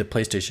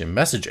PlayStation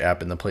Message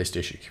app, and the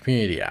PlayStation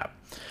Community app.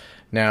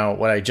 Now,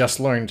 what I just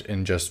learned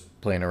in just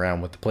playing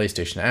around with the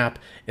PlayStation app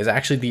is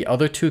actually the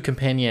other 2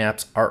 companion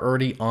apps are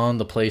already on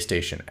the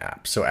PlayStation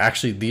app. So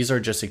actually, these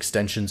are just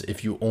extensions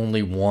if you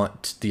only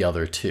want the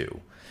other 2.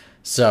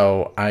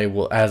 So I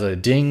will, as a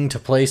ding to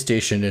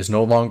PlayStation is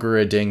no longer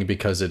a ding,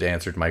 because it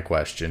answered my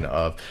question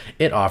of,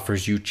 it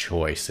offers you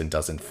choice and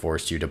doesn't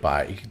force you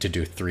to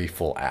do 3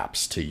 full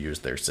apps to use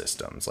their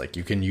systems. Like,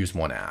 you can use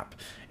one app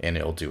and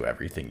it'll do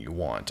everything you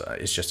want.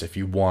 It's just, if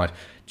you want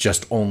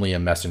just only a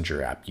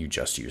Messenger app, you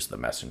just use the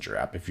Messenger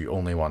app. If you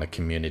only want a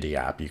community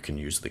app, you can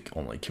use the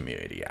only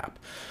community app.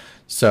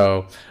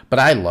 So, but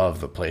I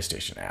love the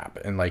PlayStation app,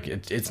 and like,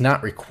 it's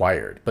not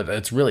required, but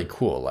it's really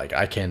cool. Like,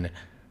 I can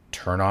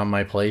turn on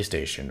my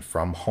PlayStation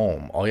from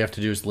home. All you have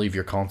to do is leave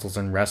your consoles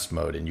in rest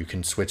mode, and you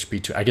can switch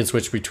between. I can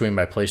switch between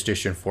my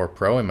PlayStation 4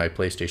 Pro and my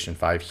PlayStation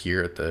 5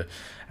 here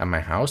at my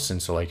house.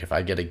 And so, like, if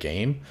I get a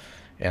game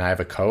and I have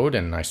a code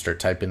and I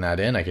start typing that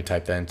in, I can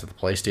type that into the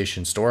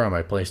PlayStation Store on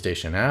my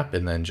PlayStation app,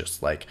 and then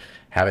just like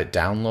have it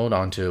download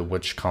onto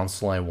which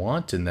console I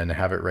want, and then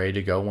have it ready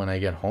to go when I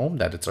get home.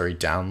 That it's already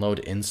downloaded,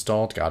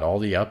 installed, got all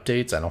the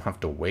updates. I don't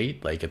have to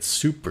wait. Like, it's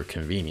super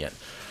convenient.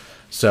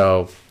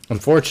 So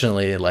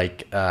unfortunately,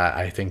 like,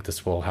 I think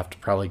this will have to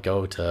probably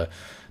go to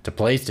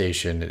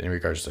PlayStation in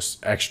regards to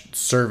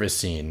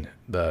servicing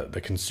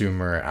the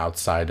consumer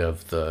outside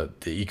of the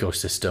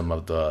ecosystem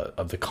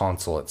of the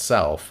console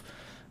itself.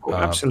 Oh,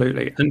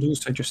 absolutely. And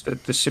also just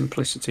the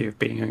simplicity of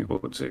being able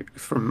to,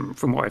 from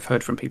what I've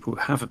heard from people who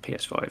have a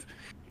PS5,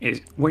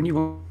 is when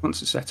you want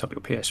to set up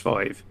your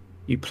PS5,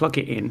 you plug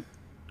it in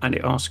and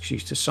it asks you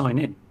to sign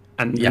in.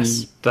 And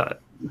yes.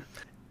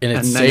 And it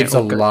and saves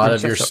a lot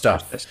of your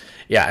stuff. Process.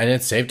 Yeah, and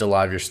it saved a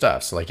lot of your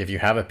stuff. So, like, if you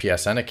have a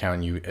PSN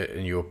account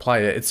and you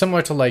apply it, it's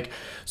similar to like,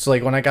 so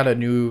like when I got the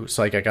new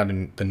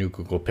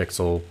Google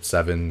Pixel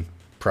 7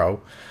 Pro,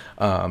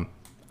 I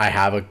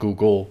have a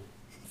Google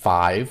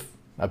 5,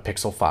 a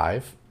Pixel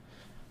 5,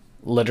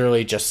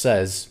 literally just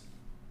says,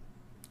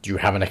 do you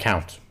have an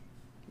account?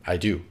 I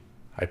do.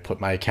 I put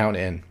my account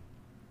in.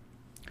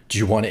 Do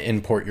you want to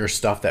import your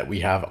stuff that we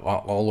have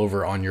all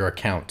over on your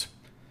account?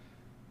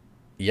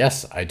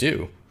 Yes, I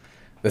do.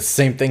 The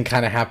same thing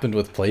kind of happened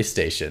with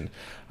PlayStation.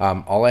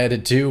 All I had to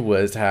do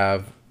was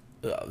have,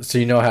 so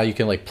you know how you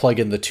can like plug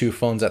in the 2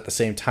 phones at the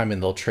same time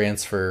and they'll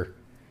transfer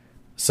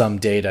some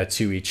data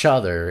to each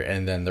other,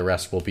 and then the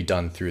rest will be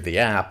done through the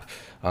app,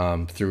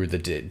 through the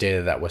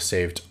data that was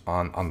saved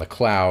on the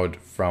cloud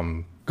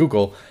from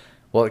Google.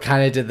 Well, it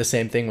kind of did the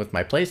same thing with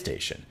my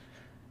PlayStation.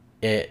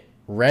 It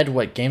read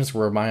what games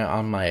were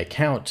on my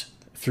account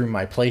through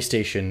my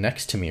PlayStation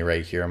next to me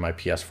right here on my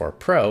PS4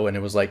 Pro, and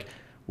it was like,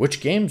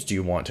 which games do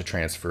you want to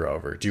transfer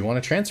over? Do you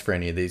want to transfer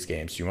any of these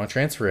games? Do you want to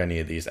transfer any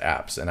of these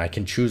apps? And I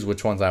can choose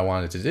which ones I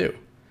wanted to do.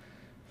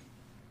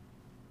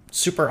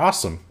 Super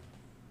awesome.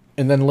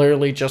 And then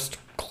literally just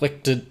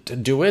click to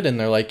do it, and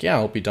they're like, yeah,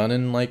 it'll be done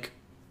in like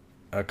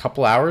a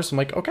couple hours. I'm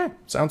like, okay,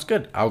 sounds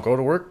good. I'll go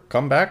to work,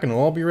 come back, and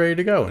we'll all be ready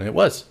to go. And it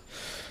was.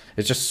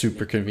 It's just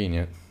super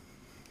convenient.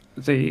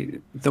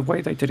 The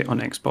way they did it on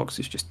Xbox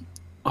is just,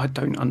 I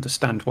don't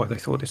understand why they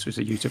thought this was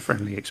a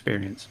user-friendly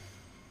experience.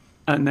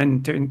 And then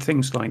doing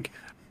things like,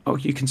 oh,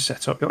 you can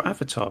set up your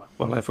avatar.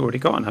 Well, I've already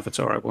got an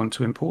avatar. I want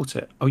to import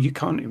it. Oh, you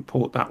can't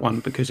import that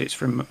one because it's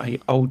from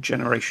an old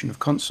generation of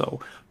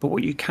console. But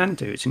what you can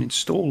do is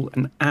install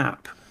an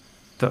app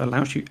that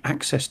allows you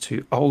access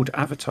to old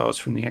avatars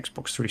from the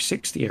Xbox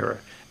 360 era.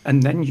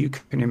 And then you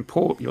can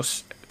import your...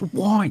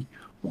 Why?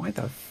 Why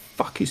the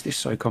fuck is this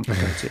so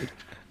complicated?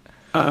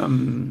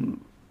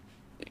 And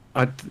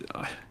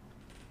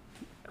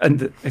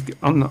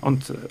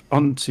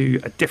onto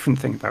a different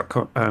thing about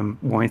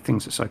why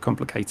things are so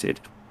complicated.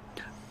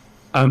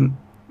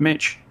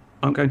 Mitch,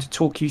 I'm going to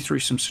talk you through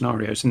some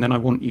scenarios, and then I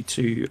want you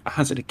to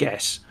hazard a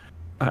guess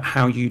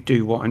how you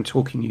do what I'm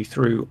talking you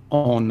through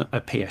on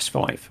a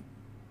PS5.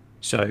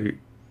 So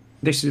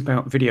this is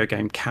about video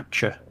game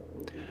capture,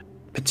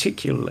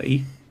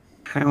 particularly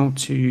how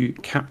to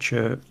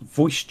capture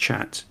voice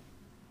chat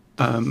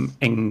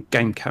in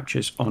game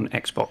captures on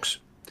Xbox.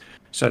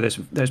 So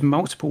there's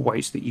multiple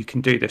ways that you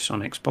can do this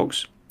on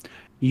Xbox.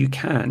 You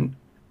can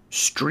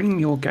stream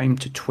your game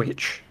to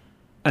Twitch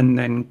and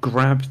then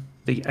grab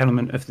the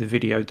element of the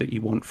video that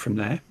you want from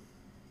there.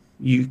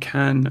 You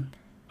can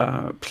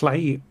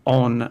play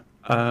on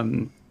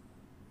a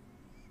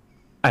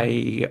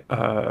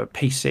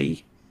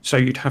PC. So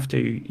you'd have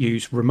to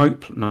use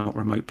not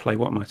remote play.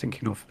 What am I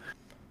thinking of?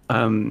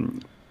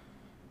 You'd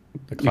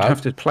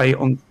have to play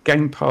on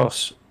Game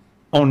Pass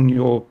on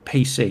your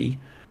PC.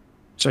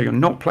 So you're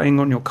not playing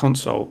on your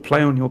console,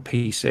 play on your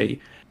PC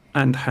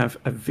and have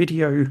a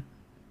video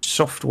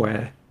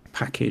software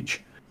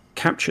package,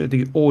 capture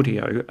the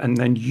audio, and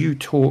then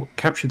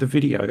capture the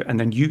video, and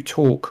then you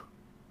talk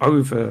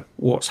over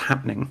what's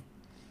happening.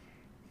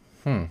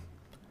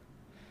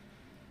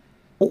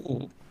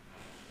 Or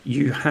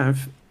you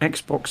have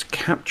Xbox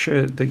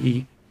capture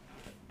the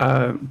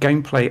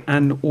gameplay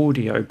and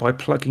audio by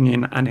plugging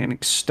in an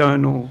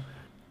external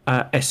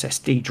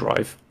SSD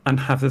drive and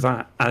have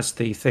that as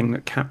the thing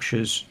that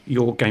captures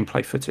your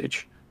gameplay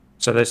footage.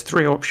 So there's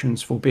 3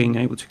 options for being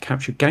able to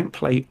capture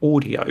gameplay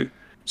audio.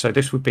 So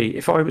this would be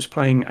if I was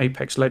playing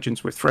Apex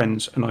Legends with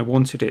friends and I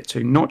wanted it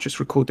to not just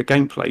record the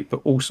gameplay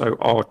but also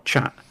our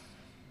chat.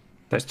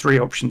 There's 3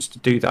 options to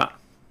do that.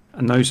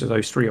 And those are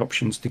those 3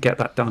 options to get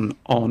that done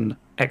on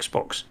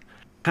Xbox.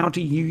 How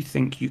do you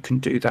think you can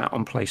do that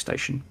on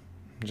PlayStation?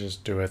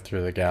 Just do it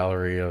through the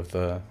gallery of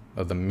the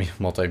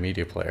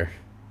multimedia player.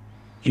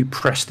 You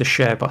press the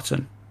share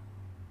button.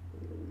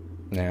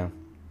 Yeah.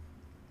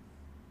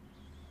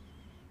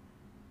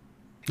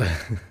 The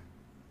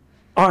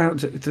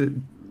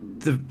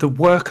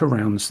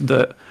workarounds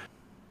that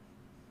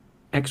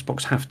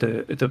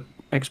the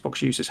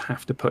Xbox users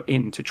have to put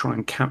in to try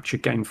and capture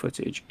game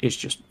footage is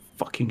just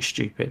fucking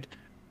stupid.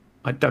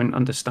 I don't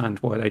understand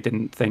why they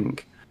didn't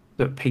think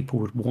that people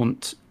would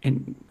want,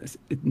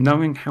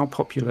 knowing how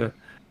popular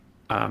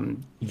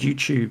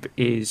YouTube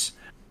is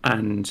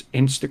and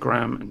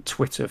Instagram and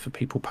Twitter for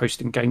people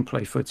posting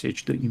gameplay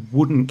footage, that you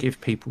wouldn't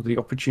give people the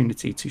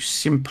opportunity to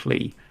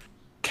simply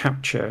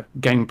capture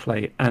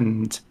gameplay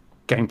and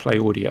gameplay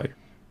audio.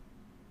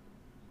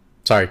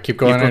 Sorry, keep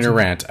going on your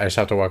rant. I just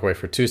have to walk away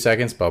for 2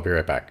 seconds, but I'll be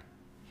right back.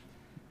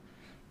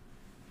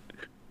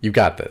 You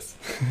got this.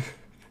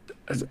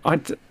 I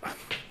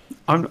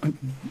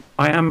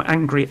am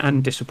angry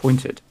and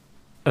disappointed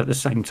at the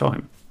same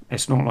time.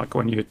 It's not like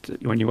when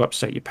you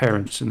upset your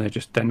parents and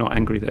they're not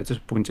angry, they're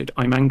disappointed.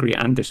 I'm angry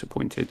and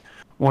disappointed.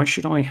 Why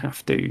should I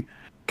have to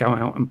go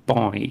out and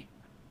buy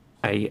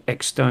a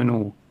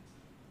external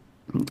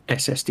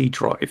SSD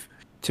drive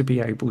to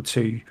be able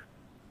to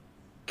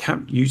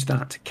use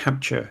that to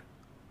capture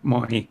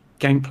my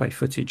gameplay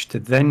footage to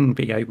then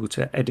be able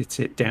to edit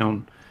it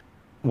down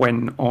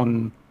when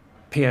on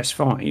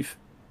PS5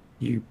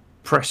 you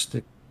press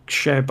the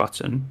share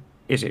button,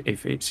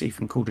 if it's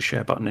even called a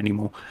share button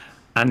anymore,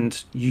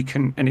 and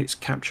it's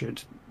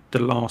captured the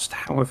last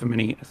however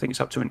many, I think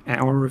it's up to an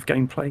hour of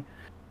gameplay,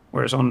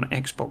 whereas on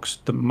Xbox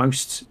the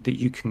most that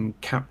you can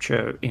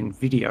capture in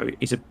video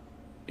is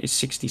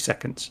 60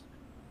 seconds.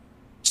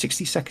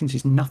 60 seconds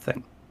is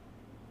nothing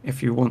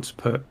if you want to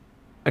put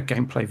a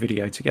gameplay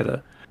video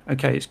together.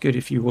 Okay, it's good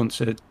if you want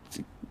to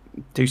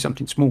do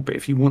something small, but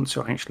if you want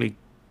to actually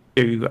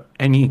do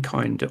any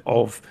kind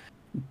of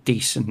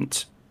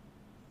decent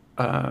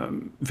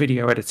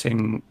video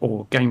editing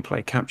or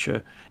gameplay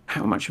capture,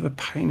 how much of a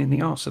pain in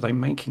the arse are they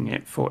making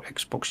it for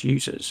Xbox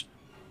users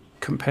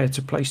compared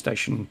to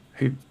PlayStation,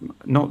 who,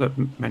 not that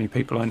many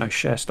people I know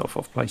share stuff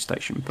off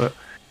PlayStation, but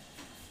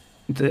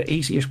the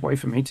easiest way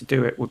for me to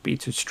do it would be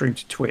to stream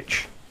to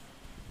Twitch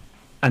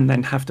and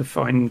then have to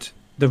find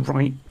the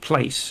right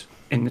place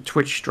in the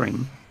Twitch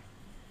stream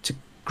to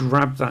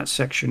grab that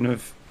section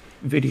of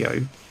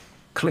video,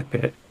 clip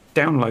it,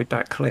 download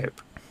that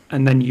clip,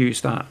 and then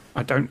use that.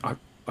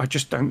 I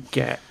just don't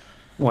get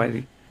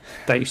why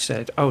they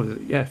said, oh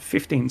yeah,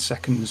 15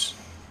 seconds,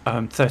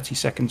 30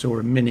 seconds or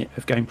a minute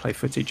of gameplay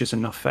footage is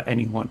enough for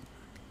anyone.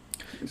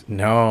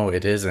 No,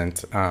 it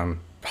isn't.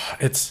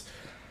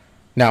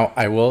 Now,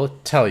 I will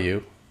tell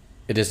you,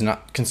 it is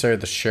not considered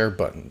the share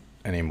button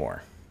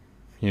anymore.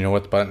 You know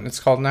what the button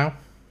it's called now?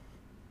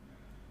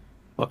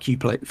 Fuck you,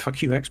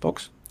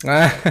 Xbox.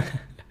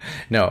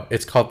 No,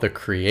 it's called the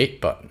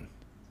create button.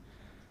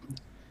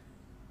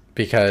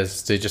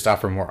 Because they just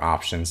offer more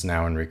options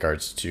now in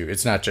regards to,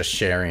 it's not just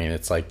sharing,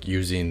 it's like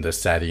using the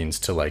settings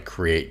to like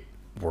create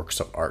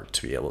works of art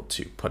to be able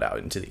to put out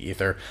into the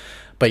ether.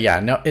 But yeah,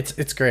 no,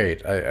 it's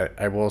great.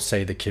 I will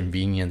say the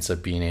convenience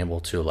of being able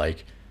to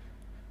like,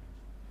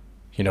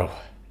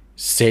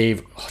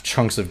 save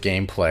chunks of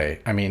gameplay.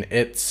 I mean,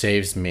 it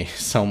saves me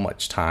so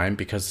much time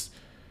because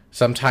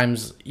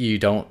sometimes you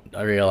don't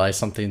realize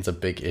something's a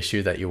big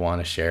issue that you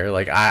want to share.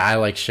 Like I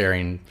like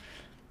sharing,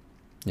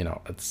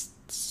 it's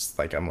it's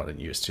like I'm not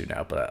used to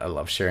now, but I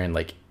love sharing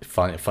like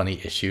funny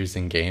issues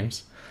in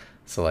games.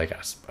 So like I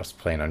was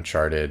playing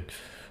Uncharted,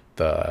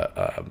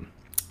 the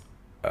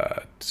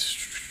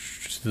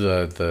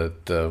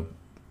the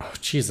oh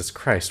Jesus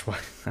Christ, what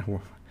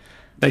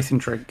Nathan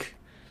Drake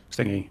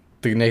thingy.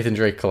 the Nathan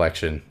Drake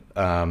collection,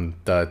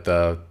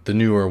 the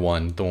newer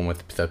one, the one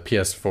with the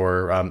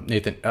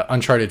PS4,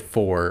 Uncharted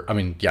 4. I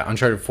mean, yeah,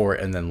 Uncharted 4,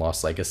 and then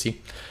Lost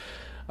Legacy,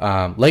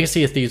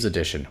 Legacy of Thieves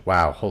edition.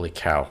 Wow, holy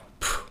cow,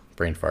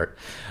 brain fart.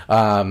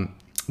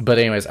 But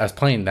anyways, I was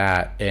playing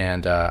that,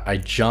 and I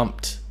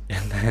jumped,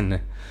 and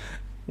then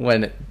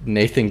when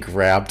Nathan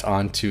grabbed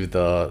onto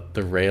the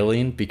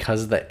railing,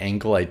 because of the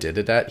angle I did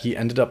it at, he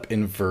ended up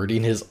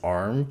inverting his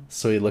arm,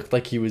 so he looked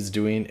like he was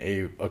doing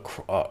a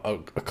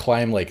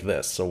climb like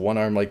this. So one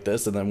arm like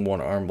this, and then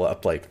one arm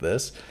up like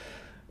this.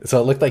 So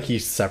it looked like he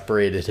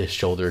separated his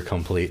shoulder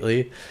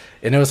completely,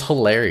 and it was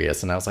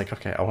hilarious. And I was like,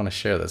 okay, I want to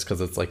share this because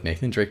it's like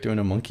Nathan Drake doing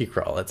a monkey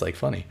crawl. It's like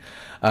funny.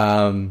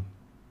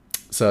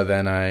 So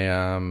then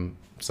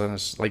so I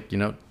just like,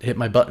 hit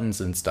my buttons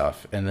and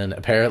stuff. And then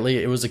apparently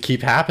it was a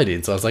keep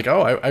happening. So I was like,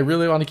 oh, I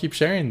really want to keep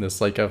sharing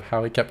this, like of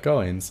how it kept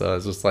going. So I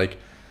was just like,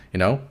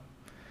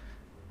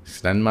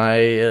 extend my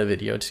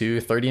video to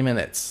 30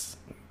 minutes.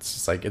 It's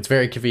just like, it's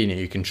very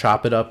convenient. You can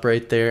chop it up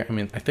right there. I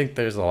mean, I think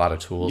there's a lot of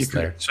tools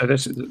there. So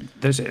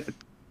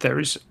there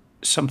is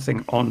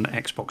something on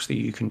Xbox that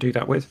you can do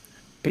that with,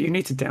 but you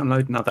need to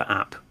download another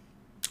app.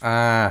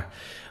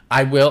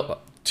 I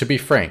will, to be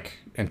frank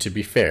and to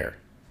be fair.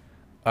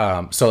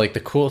 So like the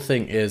cool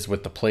thing is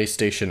with the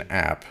PlayStation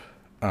app,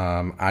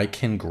 I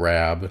can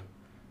grab,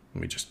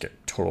 let me just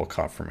get total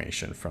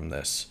confirmation from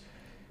this,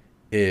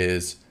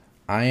 is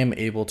I am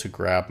able to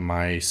grab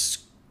my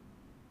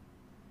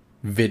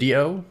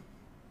video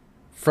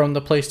from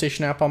the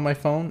PlayStation app on my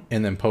phone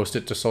and then post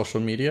it to social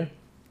media.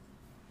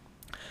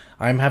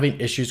 I'm having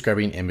issues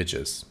grabbing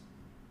images.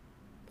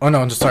 Oh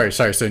no, I'm just sorry.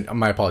 So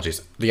my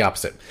apologies. The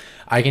opposite.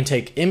 I can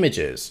take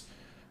images,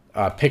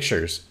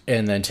 pictures,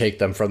 and then take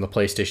them from the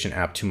PlayStation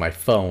app to my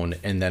phone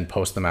and then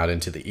post them out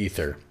into the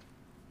ether.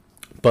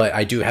 But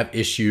I do have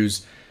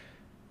issues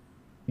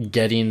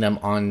getting them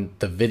on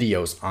the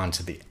videos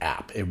onto the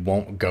app. It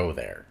won't go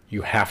there.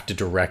 You have to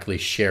directly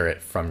share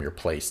it from your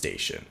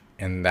PlayStation.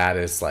 And that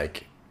is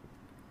like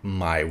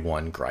my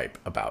one gripe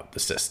about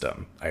the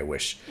system. I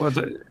wish. Well,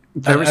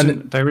 there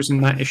isn't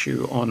that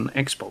issue on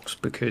Xbox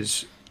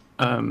because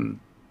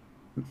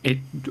it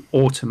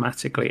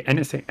automatically,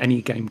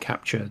 any game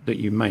capture that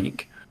you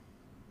make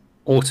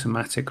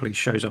automatically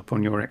shows up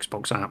on your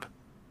Xbox app,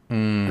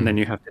 and then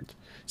you have to.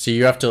 So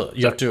you have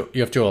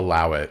to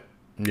allow it.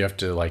 You have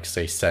to like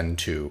say send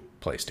to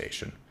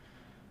PlayStation,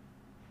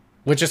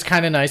 which is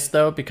kind of nice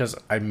though because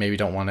I maybe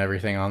don't want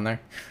everything on there.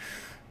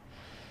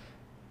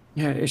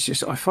 Yeah, it's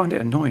just I find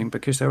it annoying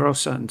because there are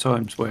certain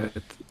times where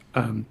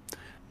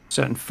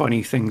certain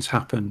funny things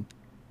happen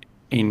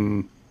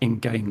in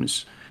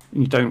games.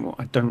 I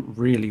don't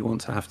really want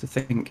to have to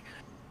think,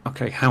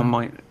 okay,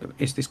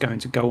 is this going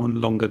to go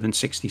on longer than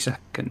 60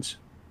 seconds?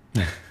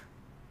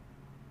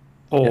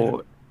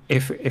 Or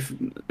if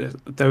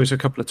there was a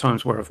couple of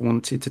times where I've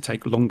wanted to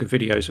take longer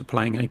videos of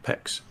playing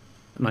Apex,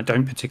 and I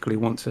don't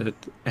particularly want to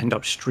end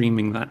up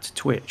streaming that to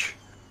Twitch,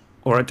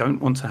 or I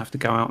don't want to have to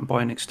go out and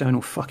buy an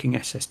external fucking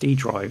SSD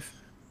drive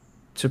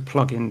to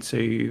plug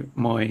into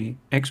my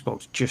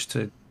Xbox just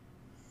to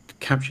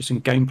capture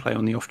some gameplay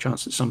on the off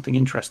chance that something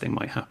interesting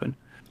might happen.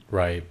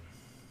 Right.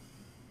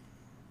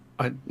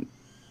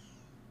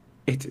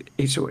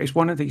 It's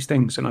one of these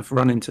things, and I've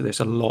run into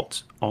this a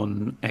lot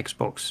on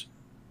Xbox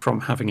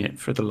from having it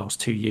for the last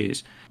 2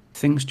 years.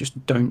 Things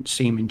just don't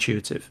seem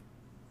intuitive.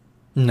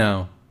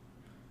 No,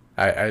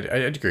 I'd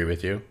agree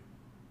with you.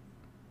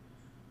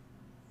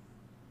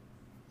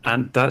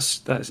 And that's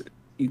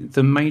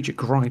the major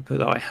gripe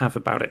that I have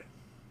about it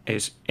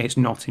is it's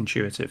not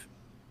intuitive.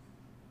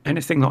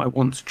 Anything that I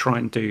want to try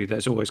and do,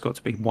 there's always got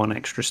to be one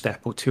extra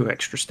step or two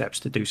extra steps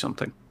to do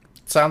something.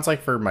 It sounds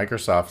like for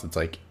Microsoft, it's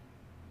like,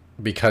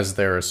 because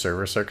they're a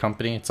servicer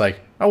company, it's like,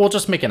 oh, we'll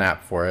just make an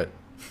app for it.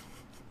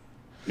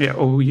 Yeah,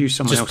 or we'll use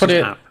someone else's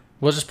app.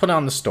 We'll just put it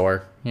on the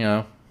store,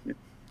 Yeah.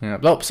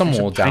 Well,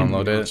 someone will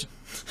download it.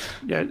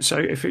 Yeah, so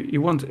if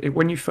you want,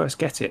 when you first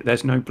get it,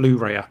 there's no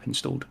Blu-ray app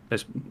installed.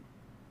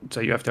 So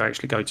you have to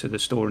actually go to the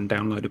store and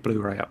download a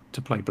Blu-ray app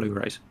to play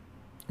Blu-rays.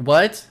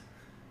 What?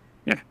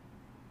 Yeah.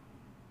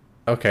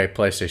 Okay,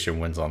 PlayStation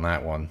wins on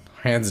that one,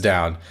 hands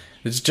down.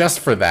 It's just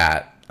for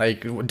that.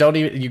 Like,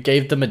 you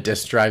gave them a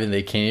disc drive and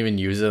they can't even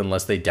use it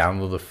unless they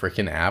download the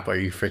freaking app. Are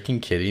you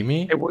freaking kidding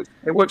me? It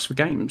works for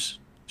games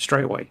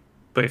straight away,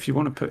 but if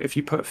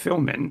you put a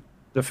film in,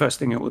 the first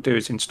thing it will do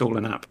is install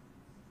an app.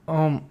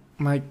 Oh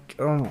my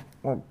god.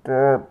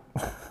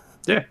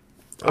 Yeah,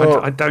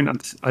 I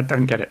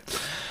don't get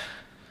it.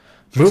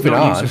 Moving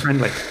on.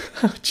 User-friendly.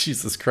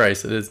 Jesus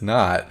Christ, it is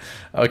not.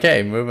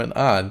 Okay, moving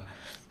on.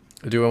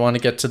 Do we want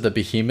to get to the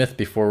behemoth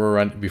before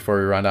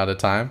we run out of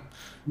time?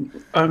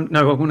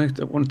 No, I wanted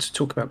to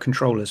talk about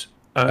controllers.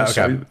 Okay.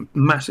 So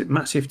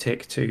massive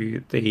tick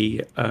to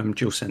the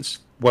DualSense.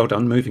 Well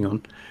done. Moving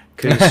on,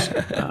 because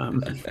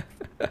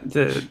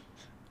the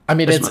I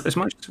mean, as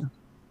much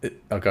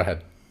oh, go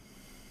ahead.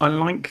 I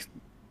like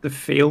the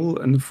feel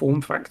and the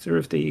form factor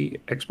of the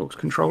Xbox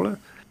controller,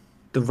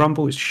 the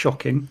rumble is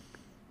shocking,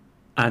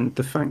 and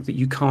the fact that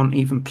you can't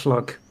even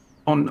plug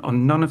on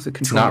none of the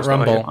It's not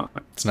controllers. Rumble.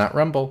 It's not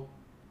Rumble.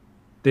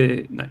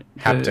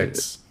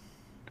 Haptics.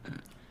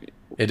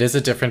 It is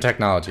a different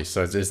technology,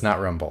 so it is not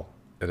Rumble.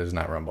 It is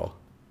not Rumble.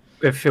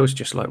 It feels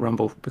just like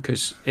Rumble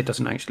because it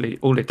doesn't actually.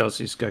 All it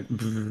does is go.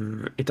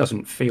 It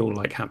doesn't feel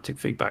like haptic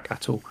feedback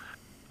at all.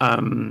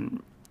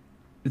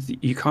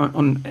 You can't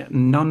on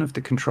none of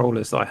the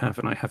controllers that I have,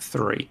 and I have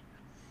 3.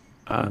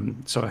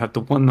 So I have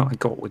the one that I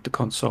got with the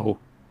console.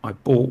 I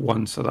bought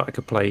one so that I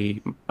could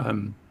play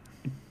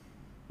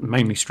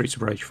mainly Streets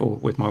of Rage 4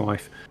 with my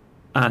wife,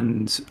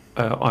 and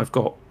I've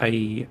got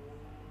a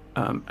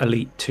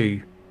Elite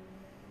 2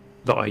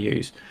 that I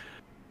use.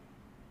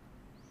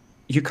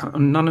 You can't.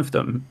 On none of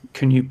them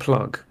can you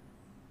plug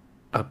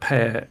a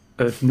pair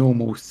of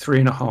normal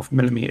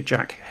 3.5mm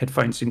jack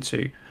headphones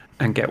into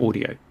and get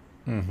audio.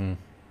 Mm-hmm.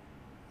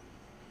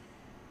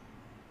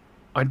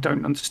 I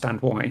don't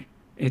understand why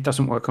it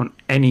doesn't work on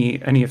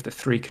any of the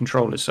 3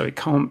 controllers. So it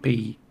can't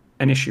be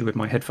an issue with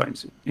my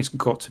headphones. It's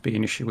got to be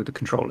an issue with the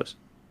controllers.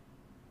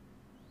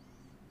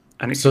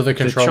 And so the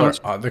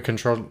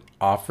controller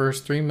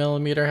offers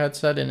 3mm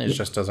headset, and it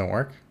just doesn't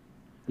work.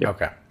 Yep.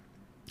 Okay,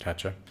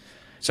 gotcha.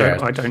 So yeah,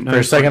 I don't know. For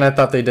a second, I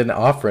thought they didn't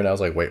offer it. I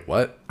was like, wait,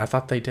 what? I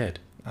thought they did.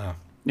 Oh.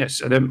 Yes.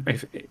 So then,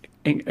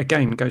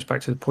 again, it goes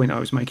back to the point I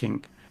was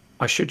making.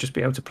 I should just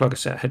be able to plug a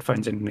set of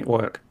headphones in and it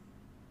work.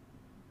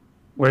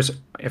 Whereas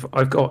if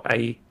I've got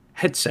a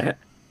headset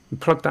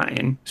and plug that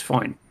in, it's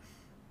fine.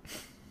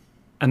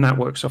 And that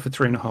works off a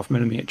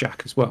 3.5mm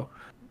jack as well.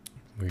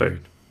 Weird.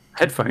 But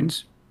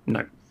headphones,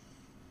 no.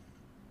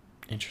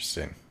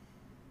 Interesting.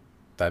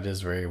 That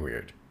is very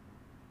weird.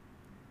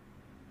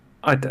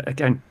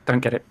 Again, don't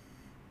get it.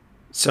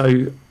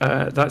 So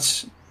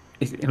that's.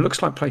 It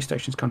looks like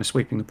PlayStation's kind of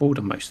sweeping the board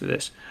on most of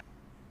this.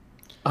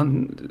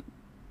 And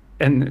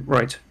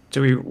right,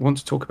 do we want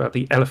to talk about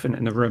the elephant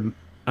in the room?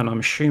 And I'm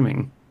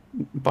assuming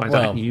by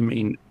that you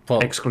mean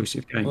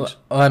exclusive games.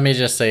 Well, let me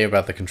just say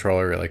about the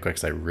controller really quick,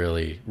 because I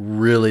really,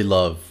 really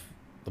love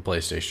the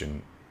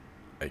PlayStation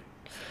like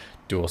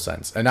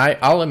DualSense, and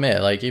I'll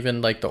admit, like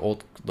even like the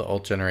old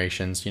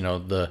generations, you know,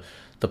 the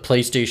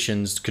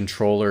PlayStation's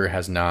controller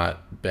has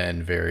not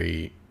been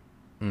very.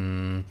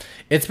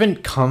 It's been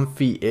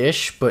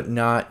comfy-ish, but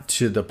not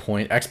to the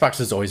point. Xbox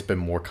has always been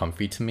more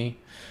comfy to me.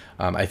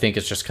 I think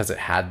it's just because it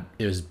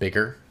was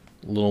bigger,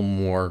 a little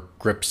more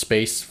grip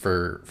space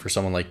for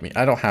someone like me.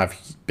 I don't have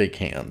big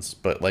hands,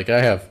 but like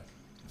I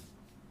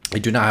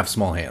do not have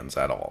small hands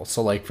at all.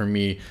 So like for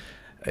me,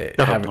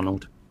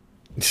 Donald.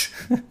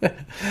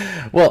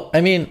 Well, I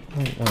mean,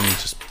 let me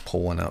just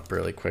pull one up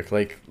really quick.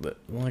 Like the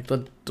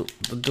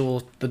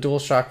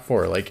DualShock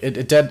 4. Like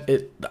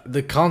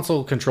the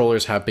console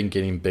controllers have been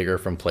getting bigger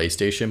from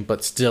PlayStation,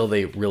 but still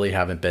they really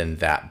haven't been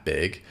that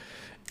big.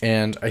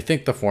 And I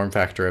think the form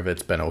factor of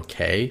it's been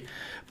okay,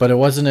 but it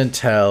wasn't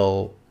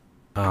until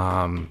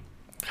the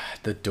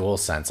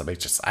DualSense. I mean,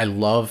 I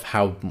love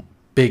how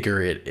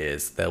bigger it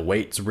is. The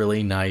weight's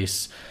really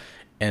nice,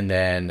 and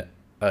then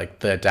like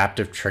the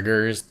adaptive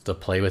triggers to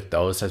play with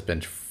those has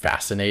been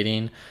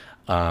fascinating.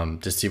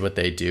 To see what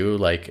they do.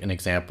 Like an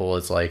example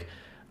is like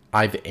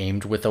I've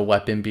aimed with a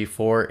weapon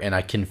before, and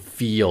I can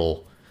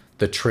feel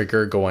the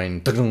trigger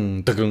going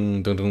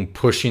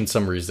pushing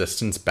some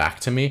resistance back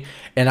to me,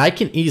 and I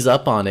can ease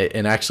up on it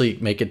and actually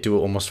make it do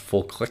almost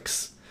full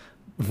clicks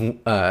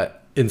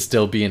and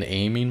still be in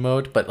aiming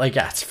mode. But like,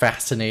 yeah, it's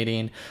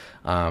fascinating.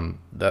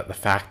 The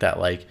fact that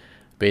like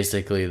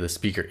basically the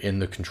speaker in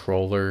the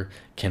controller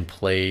can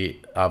play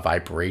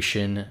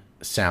a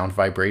sound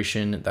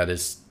vibration that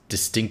is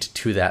distinct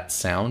to that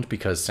sound,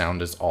 because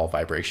sound is all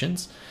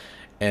vibrations,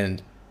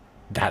 and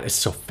that is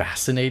so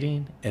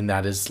fascinating. And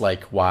that is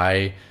like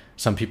why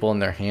some people in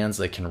their hands,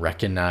 they can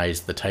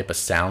recognize the type of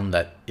sound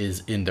that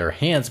is in their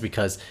hands,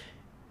 because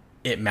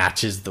it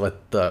matches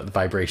what the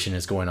vibration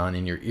is going on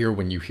in your ear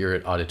when you hear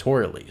it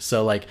auditorily.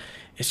 So like,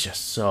 it's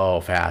just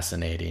so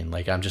fascinating.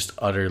 Like, I'm just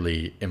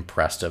utterly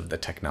impressed of the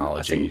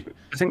technology.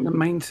 I think the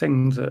main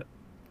thing that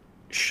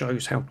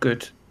shows how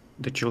good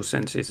the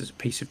DualSense is as a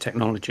piece of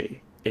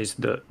technology is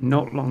that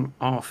not long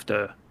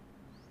after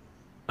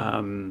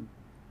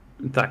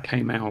that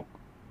came out,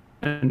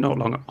 and not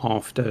long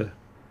after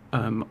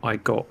I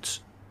got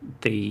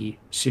the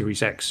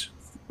Series X,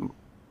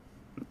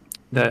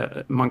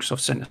 the Microsoft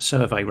sent a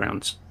survey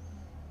round.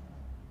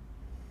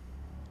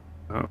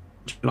 Would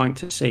you like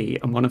to see,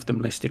 and one of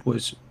them listed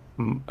was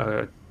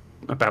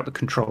about the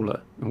controller,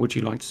 and would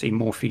you like to see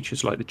more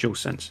features like the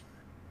DualSense?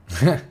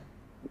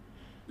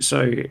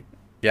 So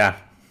yeah,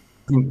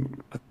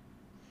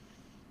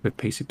 a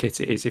piece of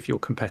kit it is if your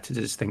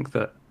competitors think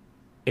that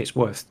it's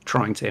worth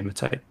trying to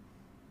imitate.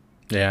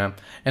 Yeah.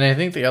 And I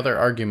think the other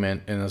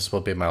argument, and this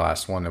will be my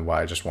last one and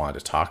why I just wanted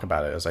to talk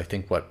about it, is I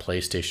think what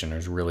PlayStation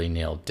has really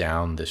nailed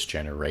down this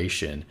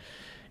generation.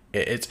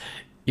 It's,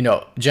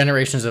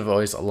 generations have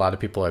always, a lot of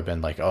people have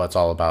been like, oh, it's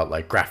all about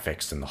like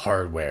graphics and the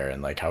hardware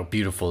and like how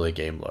beautiful the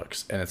game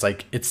looks. And it's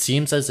like, it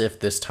seems as if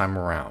this time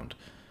around,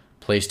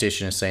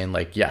 PlayStation is saying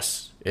like,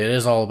 yes, it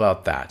is all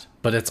about that.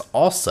 But it's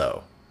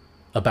also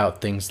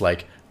about things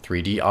like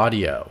 3D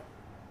audio,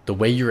 the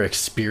way you're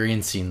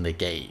experiencing the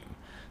game.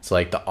 So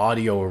like the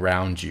audio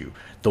around you,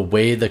 the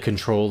way the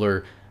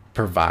controller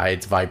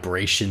provides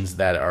vibrations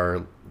that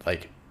are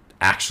like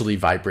actually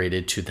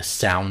vibrated to the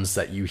sounds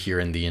that you hear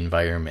in the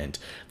environment,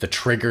 the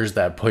triggers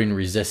that put in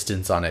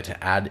resistance on it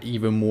to add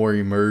even more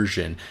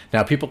immersion.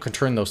 Now people can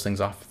turn those things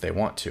off if they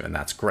want to, and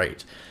that's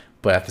great.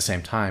 But at the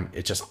same time,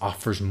 it just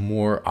offers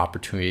more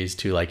opportunities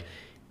to like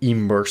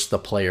immerse the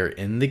player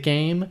in the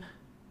game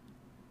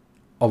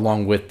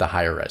along with the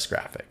higher res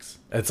graphics.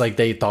 It's like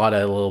they thought a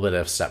little bit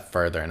of a step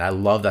further, and I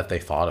love that they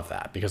thought of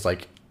that, because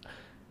like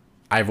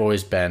I've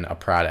always been a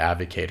proud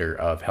advocator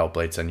of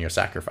Hellblade: Senua's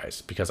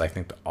Sacrifice, because I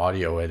think the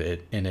audio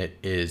in it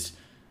is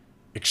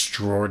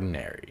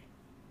extraordinary,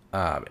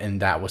 and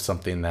that was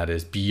something that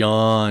is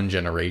beyond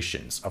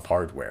generations of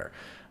hardware.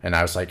 And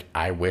I was like,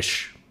 I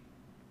wish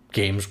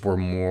games were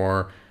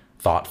more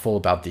thoughtful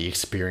about the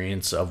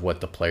experience of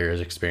what the player is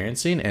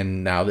experiencing.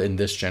 And now in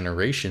this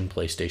generation,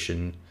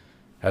 PlayStation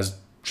has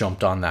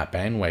jumped on that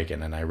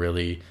bandwagon, and I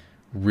really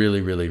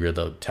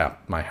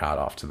tap my hat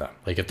off to them.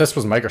 Like if this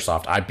was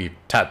Microsoft, I'd be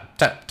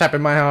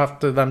tapping my hat off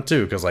to them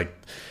too, because like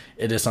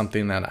it is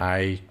something that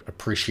I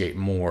appreciate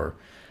more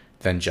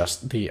than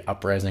just the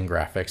uprising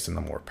graphics and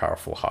the more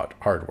powerful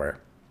hardware.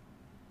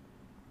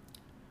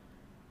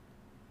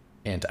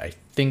 And I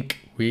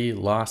think we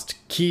lost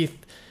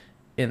Keith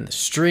in the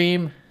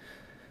stream,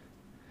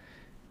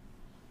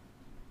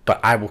 but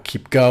I will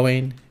keep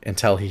going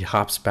until he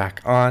hops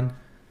back on.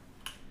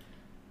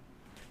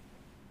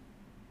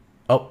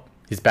 Oh,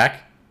 he's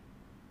back.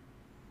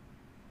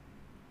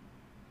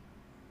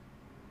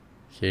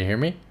 Can you hear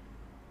me?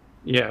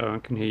 Yeah, I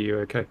can hear you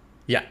okay.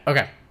 Yeah,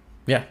 okay.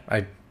 Yeah,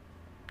 I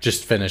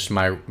just finished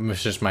my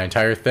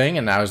entire thing,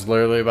 and I was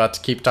literally about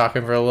to keep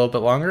talking for a little bit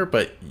longer,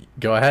 but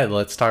go ahead.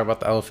 Let's talk about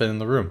the elephant in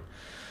the room.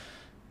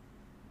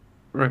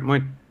 Right,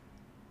 my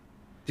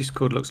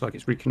Discord looks like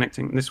it's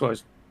reconnecting. This is what I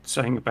was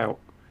saying about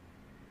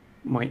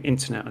my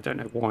internet. I don't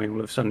know why all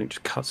of a sudden it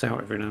just cuts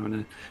out every now and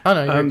then. Oh,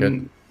 no, you're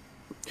good.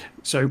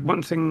 So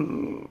one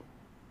thing,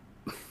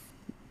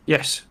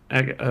 yes,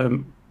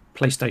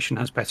 PlayStation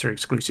has better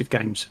exclusive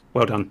games.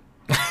 Well done.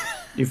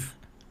 You've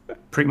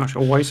pretty much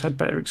always had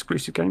better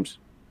exclusive games.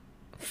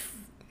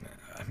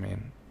 I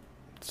mean,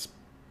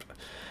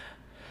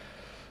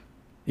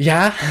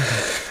 yeah.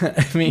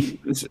 I mean,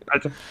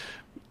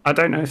 I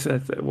don't know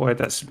if why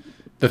that's...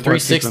 The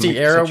 360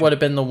 era would have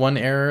been the one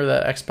era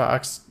that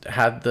Xbox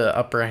had the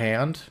upper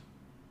hand,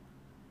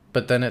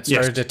 but then it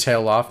started to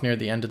tail off near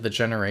the end of the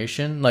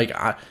generation. Like,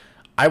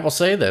 I will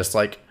say this,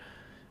 like,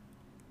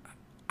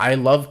 I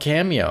love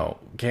Cameo,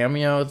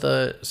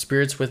 the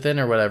Spirits Within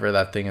or whatever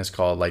that thing is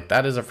called. Like,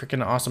 that is a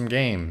freaking awesome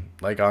game.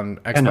 Like on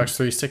Xbox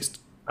 360.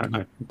 Oh,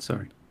 no,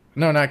 sorry.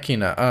 No, not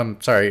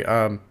Kena. Sorry.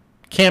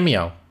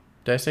 Cameo.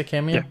 Did I say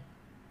Cameo? Yeah.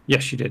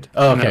 Yes, you did.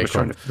 Oh, okay, I was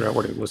cool. trying to figure out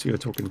what it was you were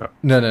talking about.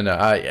 No.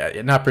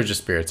 Yeah, not Bridge of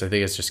Spirits. I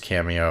think it's just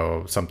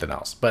Cameo, something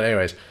else. But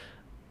anyways,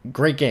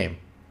 great game.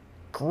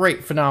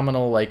 Great,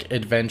 phenomenal, like,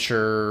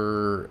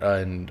 adventure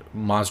and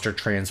monster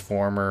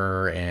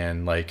transformer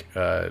and, like,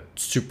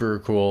 super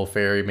cool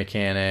fairy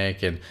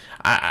mechanic. And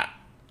I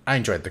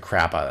enjoyed the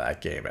crap out of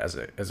that game as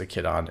a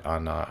kid on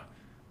the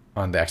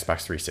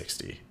Xbox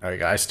 360.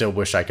 Like, I still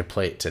wish I could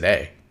play it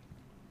today.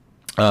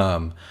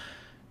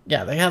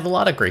 Yeah, they had a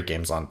lot of great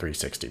games on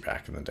 360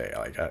 back in the day.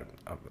 Like,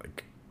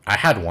 I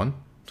had one.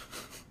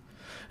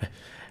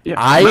 Yeah,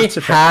 I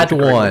had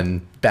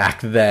one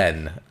back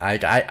then.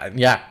 I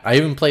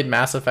even played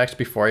Mass Effect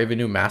before I even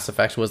knew Mass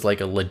Effect was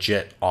like a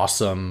legit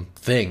awesome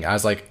thing. I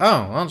was like,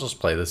 oh, I'll just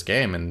play this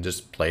game, and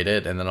just played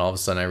it. And then all of a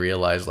sudden I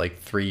realized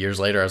like 3 years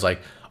later, I was like,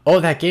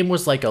 oh, that game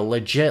was like a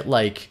legit,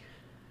 like,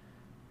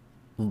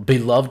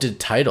 beloved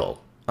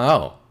title.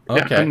 Oh,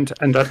 okay. Yeah,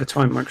 and at the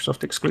time,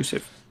 Microsoft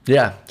exclusive.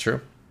 Yeah,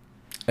 true.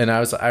 And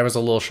I was a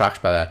little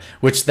shocked by that,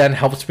 which then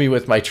helped me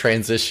with my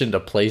transition to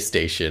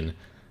PlayStation,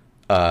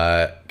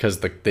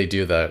 because they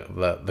do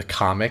the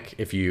comic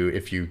if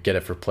you get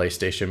it for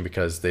PlayStation,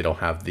 because they don't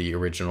have the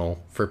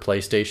original for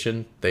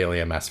PlayStation. They only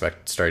have Mass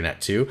Effect starting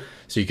at 2,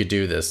 so you could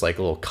do this like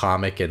little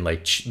comic and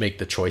like make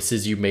the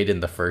choices you made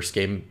in the first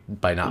game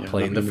by not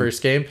playing the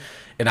first game.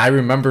 And I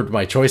remembered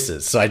my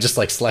choices, so I just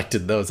like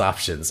selected those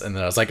options, and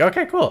then I was like,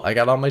 okay, cool, I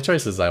got all my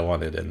choices I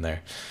wanted in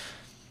there.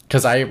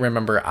 Because I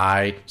remember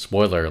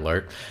spoiler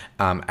alert,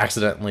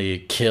 accidentally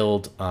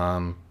killed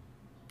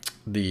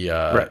the...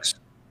 Rex.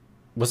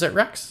 Was it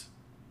Rex?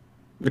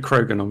 The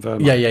Krogan on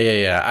Vermont.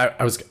 Yeah.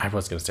 I was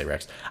going to say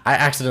Rex. I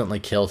accidentally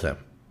killed him.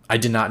 I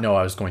did not know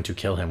I was going to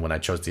kill him when I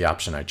chose the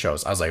option I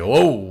chose. I was like,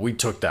 whoa, we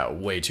took that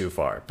way too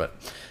far. But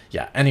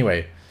yeah,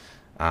 anyway.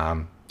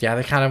 Yeah,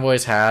 they kind of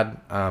always had...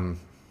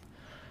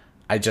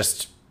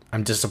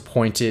 I'm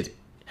disappointed.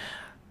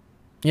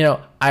 You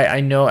know,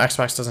 I know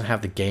Xbox doesn't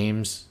have the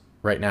games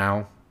right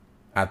now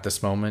at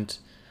this moment,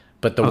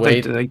 but the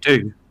way they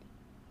do,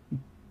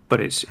 but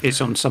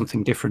it's on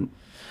something different.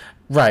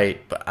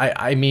 right, but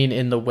I mean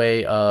in the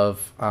way of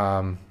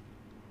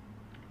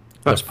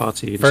First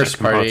party and first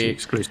second party party.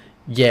 exclusive.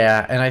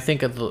 Yeah, and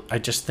I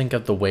just think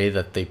of the way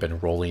that they've been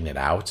rolling it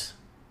out,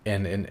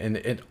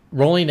 and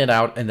rolling it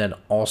out, and then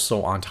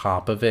also on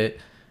top of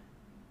it,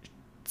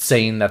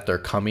 saying that they're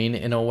coming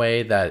in a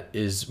way that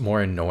is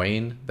more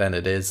annoying than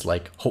it is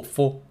like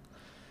hopeful.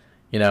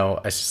 You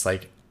know, it's just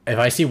like if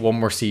I see one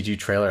more CG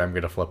trailer, I'm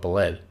gonna flip a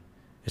lid.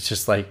 It's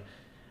just like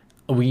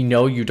we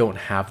know you don't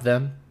have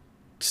them.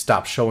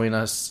 Stop showing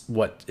us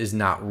what is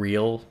not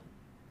real,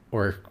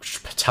 or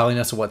telling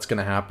us what's going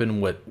to happen,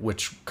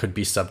 which could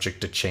be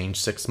subject to change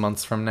 6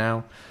 months from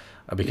now,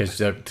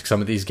 because some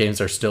of these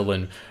games are still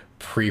in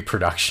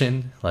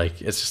pre-production.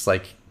 Like it's just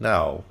like,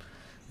 no,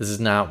 this is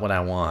not what I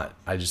want.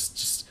 I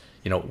just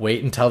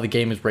wait until the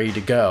game is ready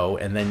to go,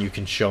 and then you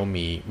can show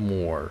me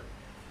more,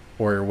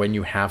 or when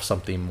you have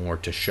something more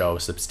to show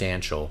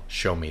substantial,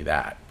 show me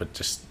that. But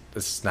just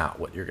this is not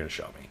what you're going to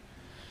show me.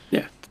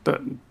 Yeah,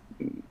 but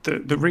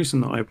the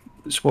reason that I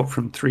swapped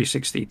from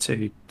 360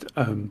 to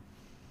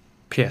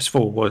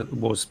PS4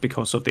 was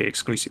because of the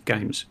exclusive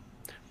games.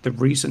 The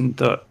reason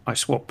that I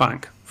swapped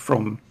back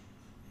from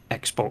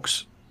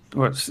Xbox,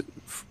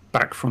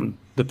 back from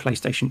the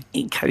PlayStation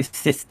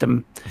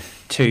ecosystem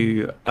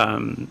to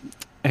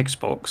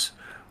Xbox,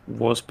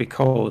 was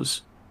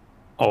because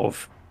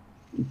of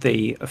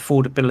the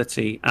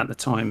affordability at the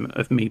time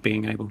of me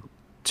being able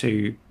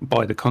to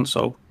buy the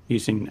console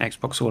using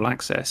Xbox All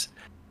Access.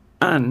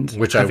 And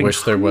which I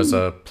wish there was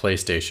a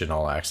PlayStation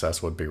All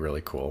Access would be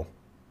really cool.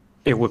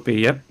 It would be,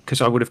 yeah,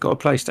 because I would have got a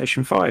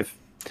PlayStation 5.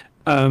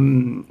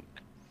 And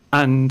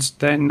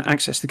then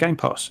access the Game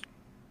Pass.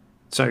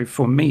 So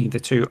for me, the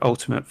two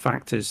ultimate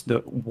factors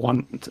that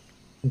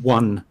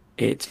won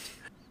it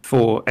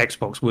for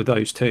Xbox were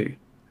those two.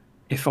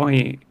 If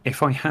I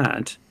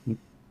had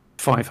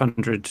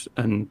 500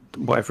 and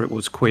whatever it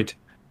was quid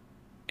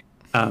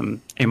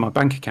in my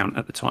bank account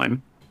at the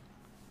time,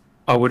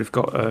 I would have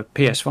got a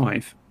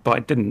PS5. But I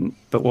didn't.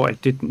 But what I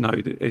did know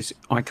is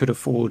I could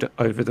afford,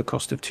 over the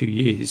cost of 2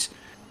 years,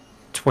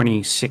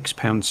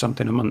 £26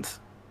 something a month.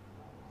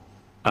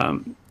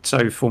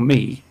 So for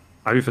me,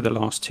 over the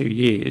last 2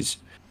 years,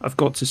 I've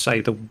got to say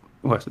I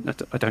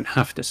don't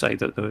have to say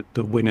that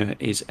the winner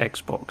is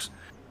Xbox.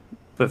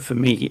 But for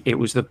me, it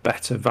was the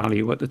better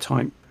value at the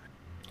time.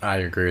 I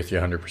agree with you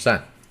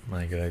 100%.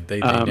 Like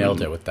they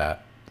nailed it with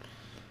that.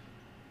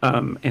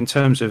 In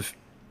terms of,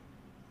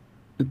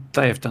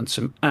 they have done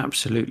some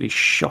absolutely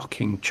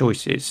shocking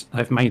choices.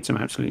 They've made some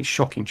absolutely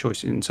shocking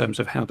choices in terms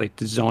of how they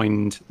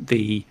designed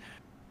the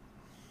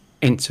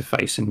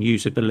interface and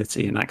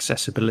usability and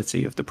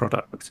accessibility of the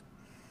product.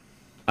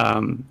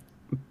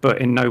 But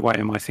in no way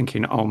am I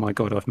thinking, oh my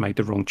God, I've made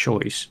the wrong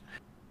choice.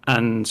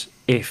 And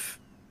if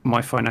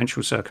my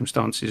financial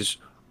circumstances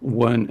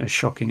weren't as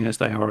shocking as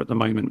they are at the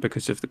moment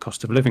because of the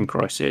cost of living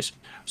crisis,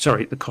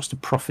 the cost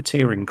of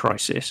profiteering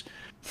crisis,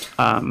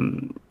 fight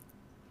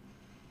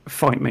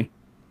me.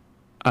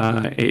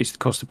 It is the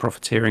cost of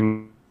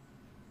profiteering.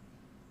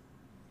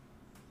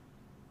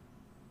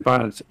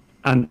 But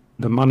and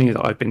the money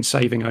that I've been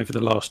saving over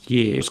the last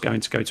year is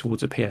going to go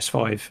towards a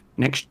PS5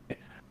 next year.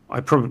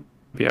 I'd probably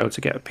be able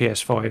to get a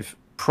PS5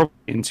 probably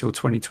until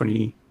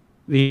 2020,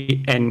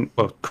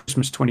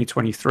 Christmas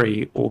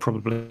 2023, or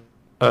probably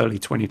early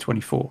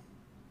 2024.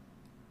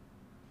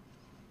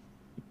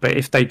 But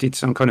if they did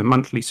some kind of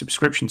monthly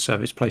subscription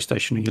service,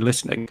 PlayStation, are you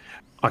listening?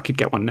 I could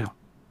get one now.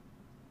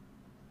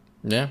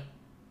 Yeah.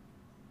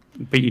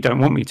 But you don't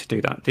want me to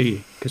do that, do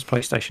you? Because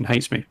PlayStation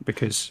hates me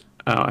because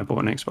I bought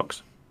an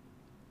Xbox.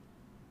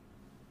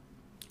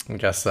 I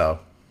guess so.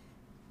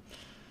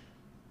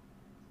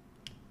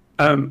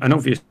 And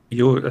obviously,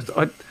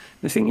 the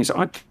thing is,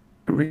 I don't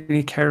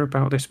really care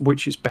about this,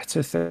 which is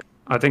better thing.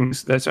 I think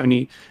there's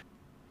only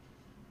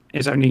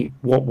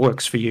what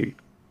works for you.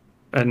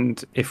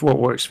 And if what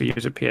works for you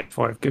is a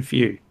PS5, good for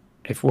you.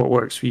 If what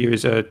works for you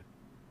is a...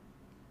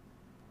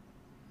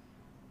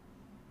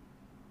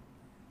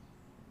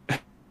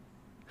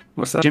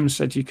 What's that? Jim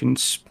said you can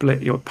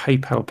split your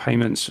PayPal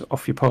payments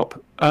off your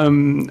pop. I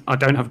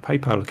don't have a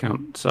PayPal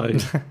account, so...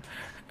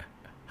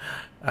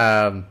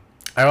 I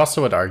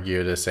also would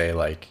argue to say,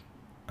 like,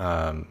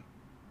 like,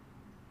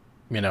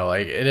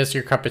 it is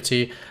your cup of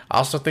tea. I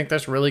also think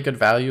there's really good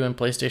value in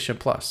PlayStation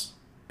Plus.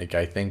 Like,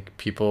 I think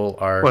people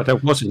are... Well, there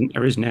wasn't.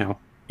 There is now.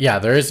 Yeah,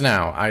 there is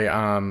now.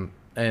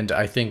 And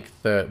I think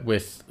that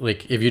with,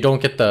 like, if you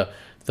don't get the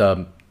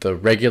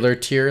regular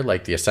tier,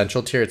 like the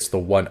essential tier, it's the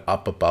one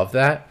up above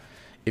that.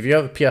 If you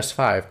have a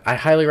PS5, I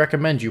highly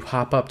recommend you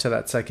hop up to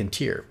that second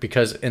tier,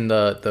 because in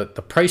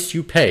the price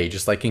you pay,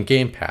 just like in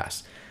Game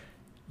Pass,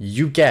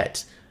 you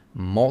get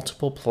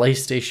multiple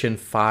PlayStation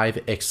 5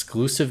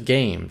 exclusive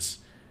games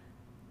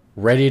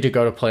ready to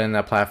go to play on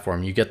that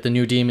platform. You get the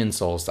new Demon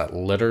Souls that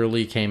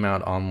literally came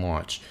out on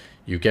launch.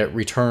 You get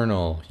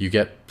Returnal. You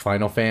get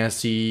Final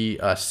Fantasy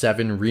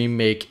VII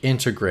Remake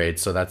Intergrade.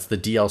 So that's the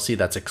DLC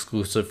that's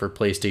exclusive for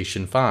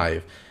PlayStation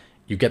 5.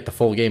 You get the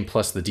full game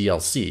plus the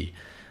DLC.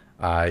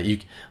 You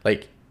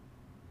like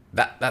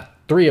that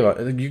three of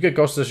it. You get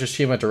Ghost of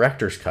Tsushima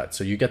Director's Cut.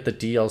 So you get the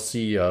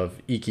DLC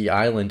of Iki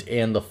Island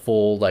and the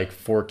full like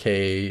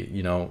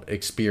 4K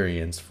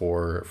experience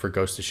for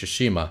Ghost of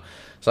Tsushima.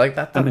 So like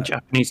that. And the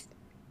Japanese.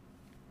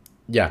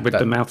 Yeah, with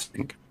the mouth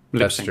sync.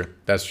 That's true.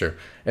 That's true.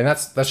 And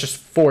that's just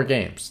 4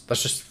 games.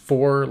 That's just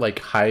 4 like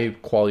high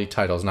quality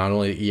titles. Not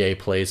only EA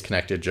plays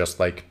connected just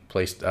like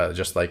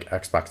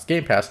Xbox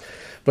Game Pass,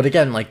 but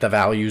again, like the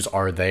values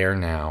are there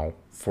now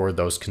for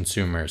those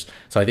consumers.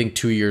 So I think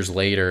 2 years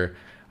later,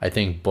 I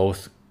think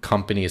both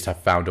companies have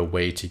found a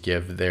way to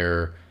give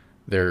their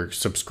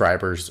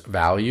subscribers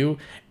value.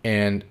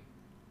 And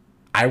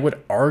I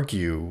would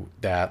argue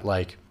that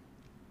like,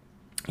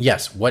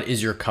 yes, what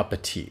is your cup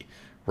of tea?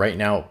 Right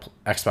now,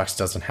 Xbox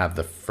doesn't have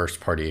the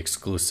first-party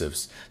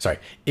exclusives,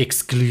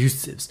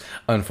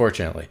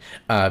 unfortunately,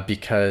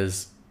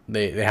 because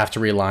they have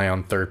to rely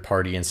on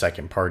third-party and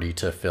second-party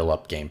to fill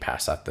up Game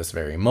Pass at this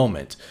very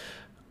moment.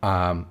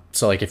 So,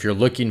 like, if you're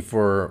looking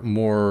for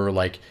more,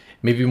 like,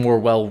 maybe more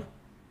well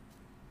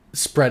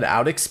spread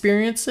out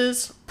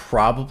experiences,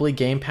 probably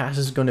Game Pass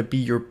is going to be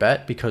your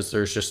bet because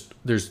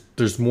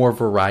there's more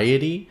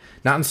variety.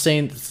 Not in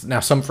saying now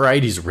some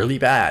variety is really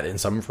bad and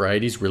some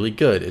variety is really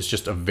good. It's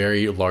just a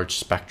very large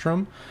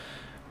spectrum.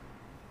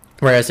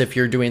 Whereas if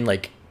you're doing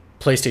like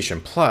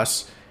PlayStation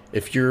Plus,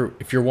 if you're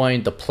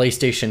wanting the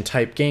PlayStation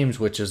type games,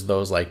 which is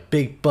those like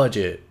big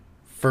budget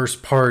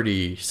first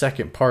party,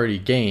 second party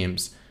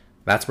games,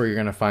 that's where you're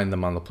going to find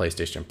them on the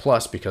PlayStation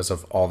Plus because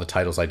of all the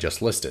titles I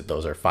just listed.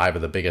 Those are 5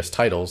 of the biggest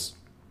titles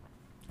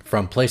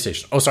from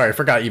PlayStation. Oh, sorry, I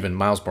forgot even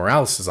Miles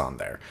Morales is on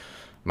there.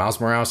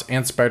 Miles Morales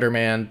and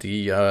Spider-Man,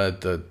 the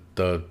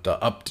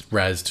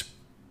up-resed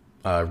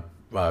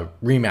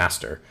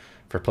remaster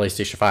for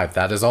PlayStation 5,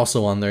 that is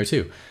also on there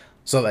too.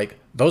 So like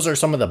those are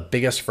some of the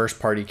biggest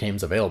first-party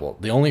games available.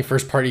 The only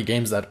first-party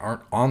games that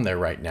aren't on there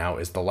right now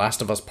is The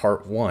Last of Us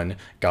Part 1,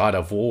 God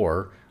of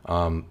War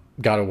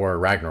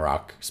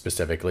Ragnarok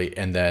specifically,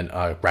 and then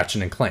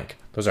Ratchet and Clank.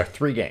 Those are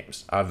 3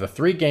 games. Out of the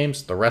 3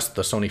 games, the rest of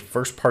the Sony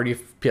first-party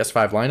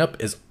PS5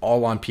 lineup is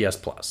all on PS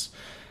Plus.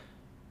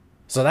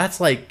 So that's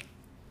like,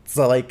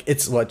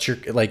 it's what you're,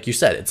 like you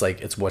said,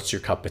 it's what's your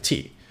cup of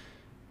tea.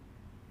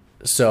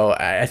 So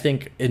I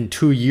think in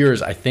 2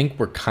 years, I think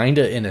we're kind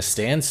of in a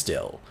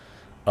standstill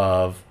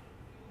of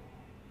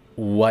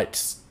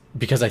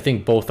because I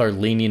think both are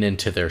leaning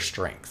into their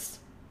strengths,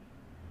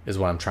 is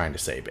what I'm trying to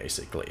say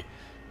basically.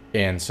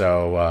 And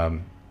so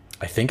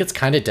I think it's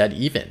kind of dead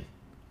even.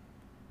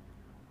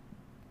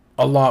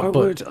 A lot,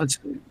 but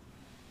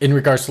in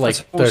regards to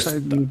like,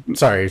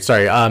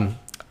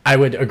 I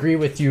would agree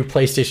with you.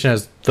 PlayStation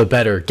has the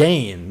better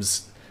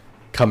games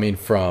coming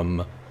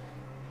from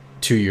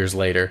 2 years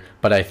later,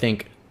 but I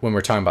think when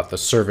we're talking about the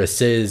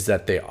services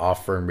that they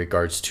offer in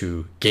regards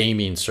to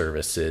gaming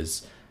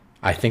services,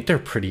 I think they're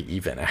pretty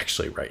even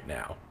actually right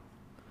now.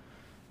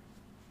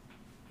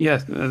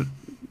 Yeah,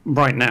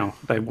 right now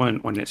they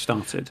weren't when it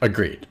started.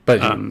 Agreed,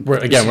 but we're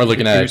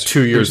looking at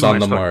 2 years on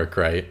the mark,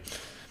 right?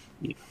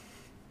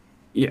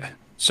 Yeah.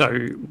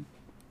 So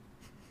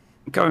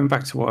going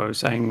back to what I was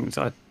saying, is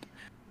a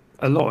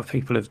lot of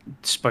people have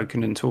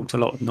spoken and talked a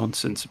lot of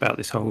nonsense about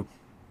this whole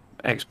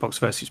Xbox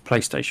versus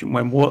PlayStation,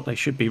 when what they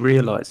should be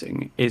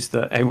realizing is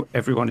that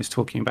everyone is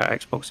talking about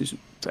Xbox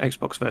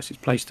versus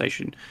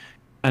PlayStation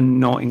and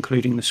not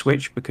including the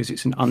Switch because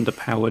it's an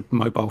underpowered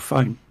mobile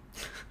phone.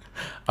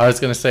 I was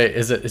gonna say,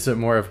 is it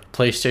more of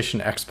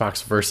PlayStation,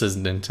 Xbox versus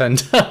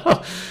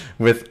Nintendo,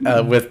 with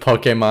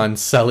Pokemon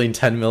selling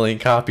 10 million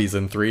copies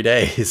in 3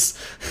 days?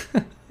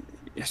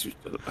 Yes,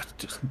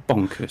 just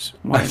bonkers.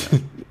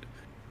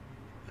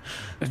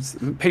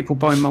 People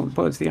buy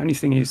multiple. The only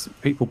thing is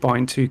people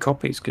buying 2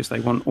 copies because they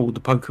want all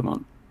the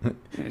Pokemon.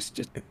 It's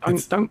just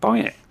don't buy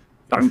it.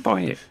 Don't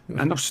buy it,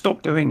 and I'll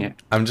stop doing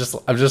it. I'm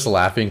just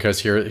laughing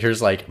because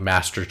here's like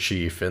Master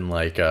Chief and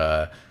like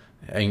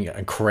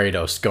and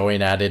Kratos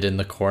going at it in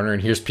the corner,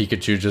 and here's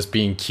Pikachu just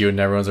being cute, and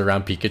everyone's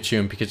around Pikachu,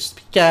 and Pikachu's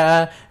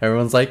yeah.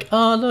 Everyone's like,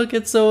 oh look,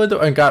 it's so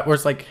adorable. And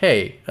Godward's like,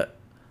 hey, I'm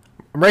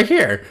right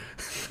here.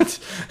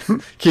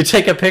 Can you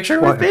take a picture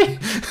with me?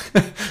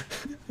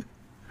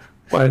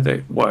 Why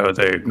are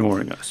they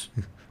ignoring us,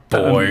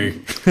 boy?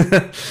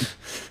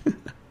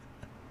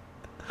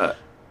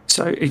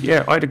 So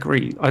yeah, I'd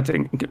agree. I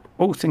think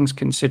all things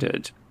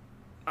considered,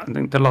 I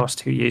think the last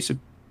 2 years have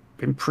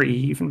been pretty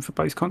even for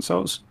both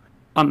consoles,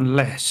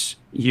 unless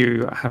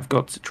you have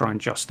got to try and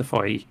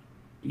justify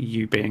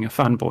you being a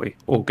fanboy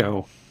or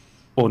girl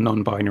or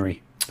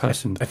non-binary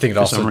person. I think it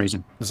also, for some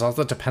reason. It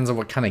also depends on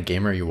what kind of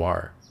gamer you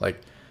are. Like,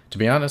 to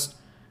be honest,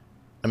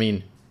 I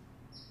mean,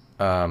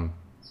 oh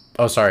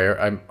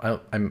sorry,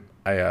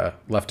 I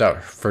left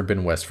out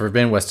Forbidden West.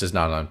 Forbidden West is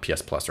not on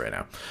PS Plus right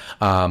now,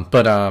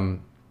 but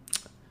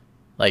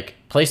like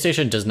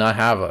PlayStation does not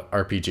have a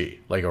RPG,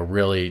 like a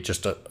really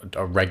just a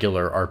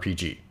regular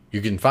RPG. You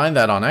can find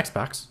that on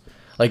Xbox.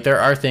 Like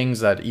there are things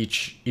that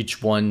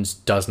each one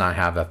does not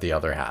have that the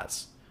other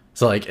has.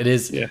 So like it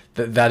is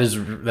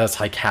that's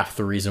like half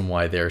the reason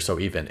why they're so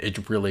even.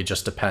 It really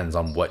just depends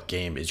on what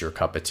game is your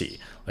cup of tea.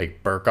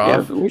 Like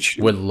Burkov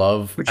would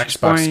love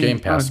Xbox Game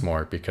Pass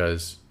more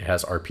because it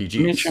has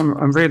RPGs. Mitch,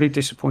 I'm really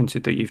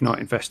disappointed that you've not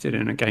invested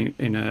in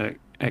a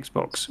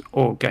Xbox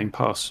or Game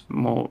Pass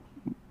more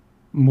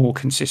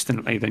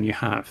consistently than you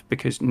have,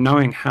 because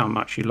knowing how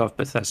much you love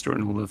Bethesda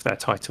and all of their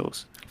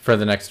titles. For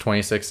the next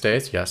 26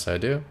 days, yes, I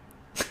do.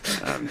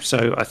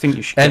 So I think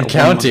you should and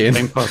counting.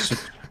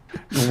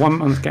 A 1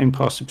 month Game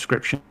Pass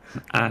subscription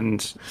and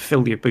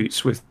fill your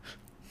boots with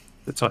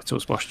the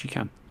titles whilst you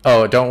can.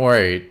 Oh, don't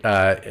worry,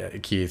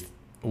 Keith.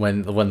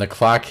 When the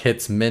clock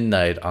hits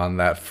midnight on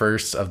that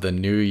first of the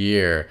new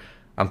year,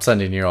 I'm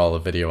sending you all a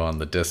video on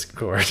the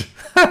Discord.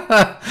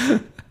 I'll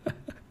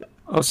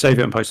save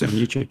it and post it on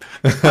YouTube.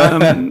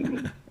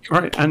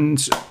 Right,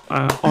 and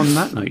on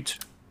that note...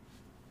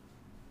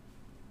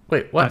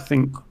 Wait, what? I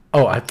think...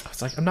 Oh, I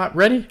was like, I'm not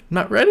ready. I'm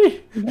not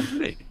ready. You're not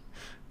ready.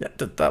 Yeah,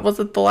 that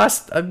wasn't the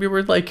last. We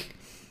were like,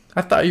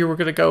 I thought you were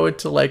gonna go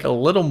into like a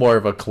little more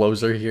of a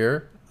closer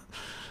here.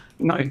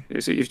 No,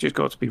 you've just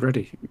got to be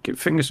ready. Get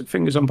fingers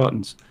on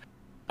buttons.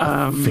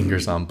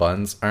 Fingers on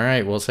buttons. All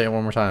right, we'll say it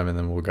one more time and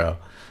then we'll go.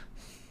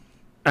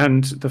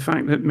 And the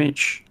fact that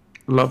Mitch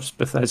loves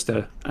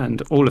Bethesda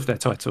and all of their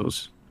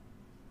titles.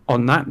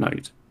 On that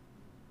note,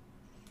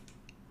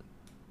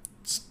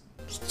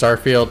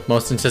 Starfield,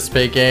 most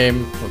anticipated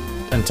game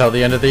until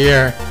the end of the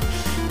year.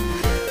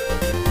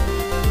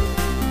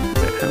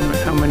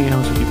 How many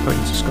hours have you put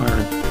into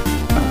Skyrim?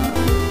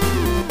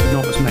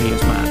 Not as many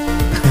as Matt.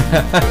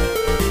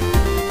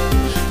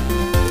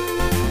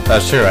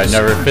 That's true. I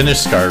never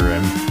finished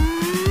Skyrim.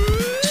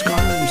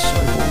 Skyrim's so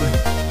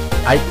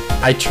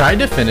boring. I tried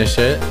to finish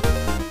it.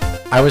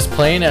 I was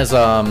playing as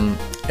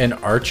an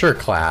archer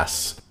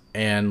class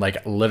and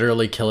like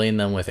literally killing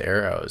them with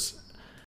arrows.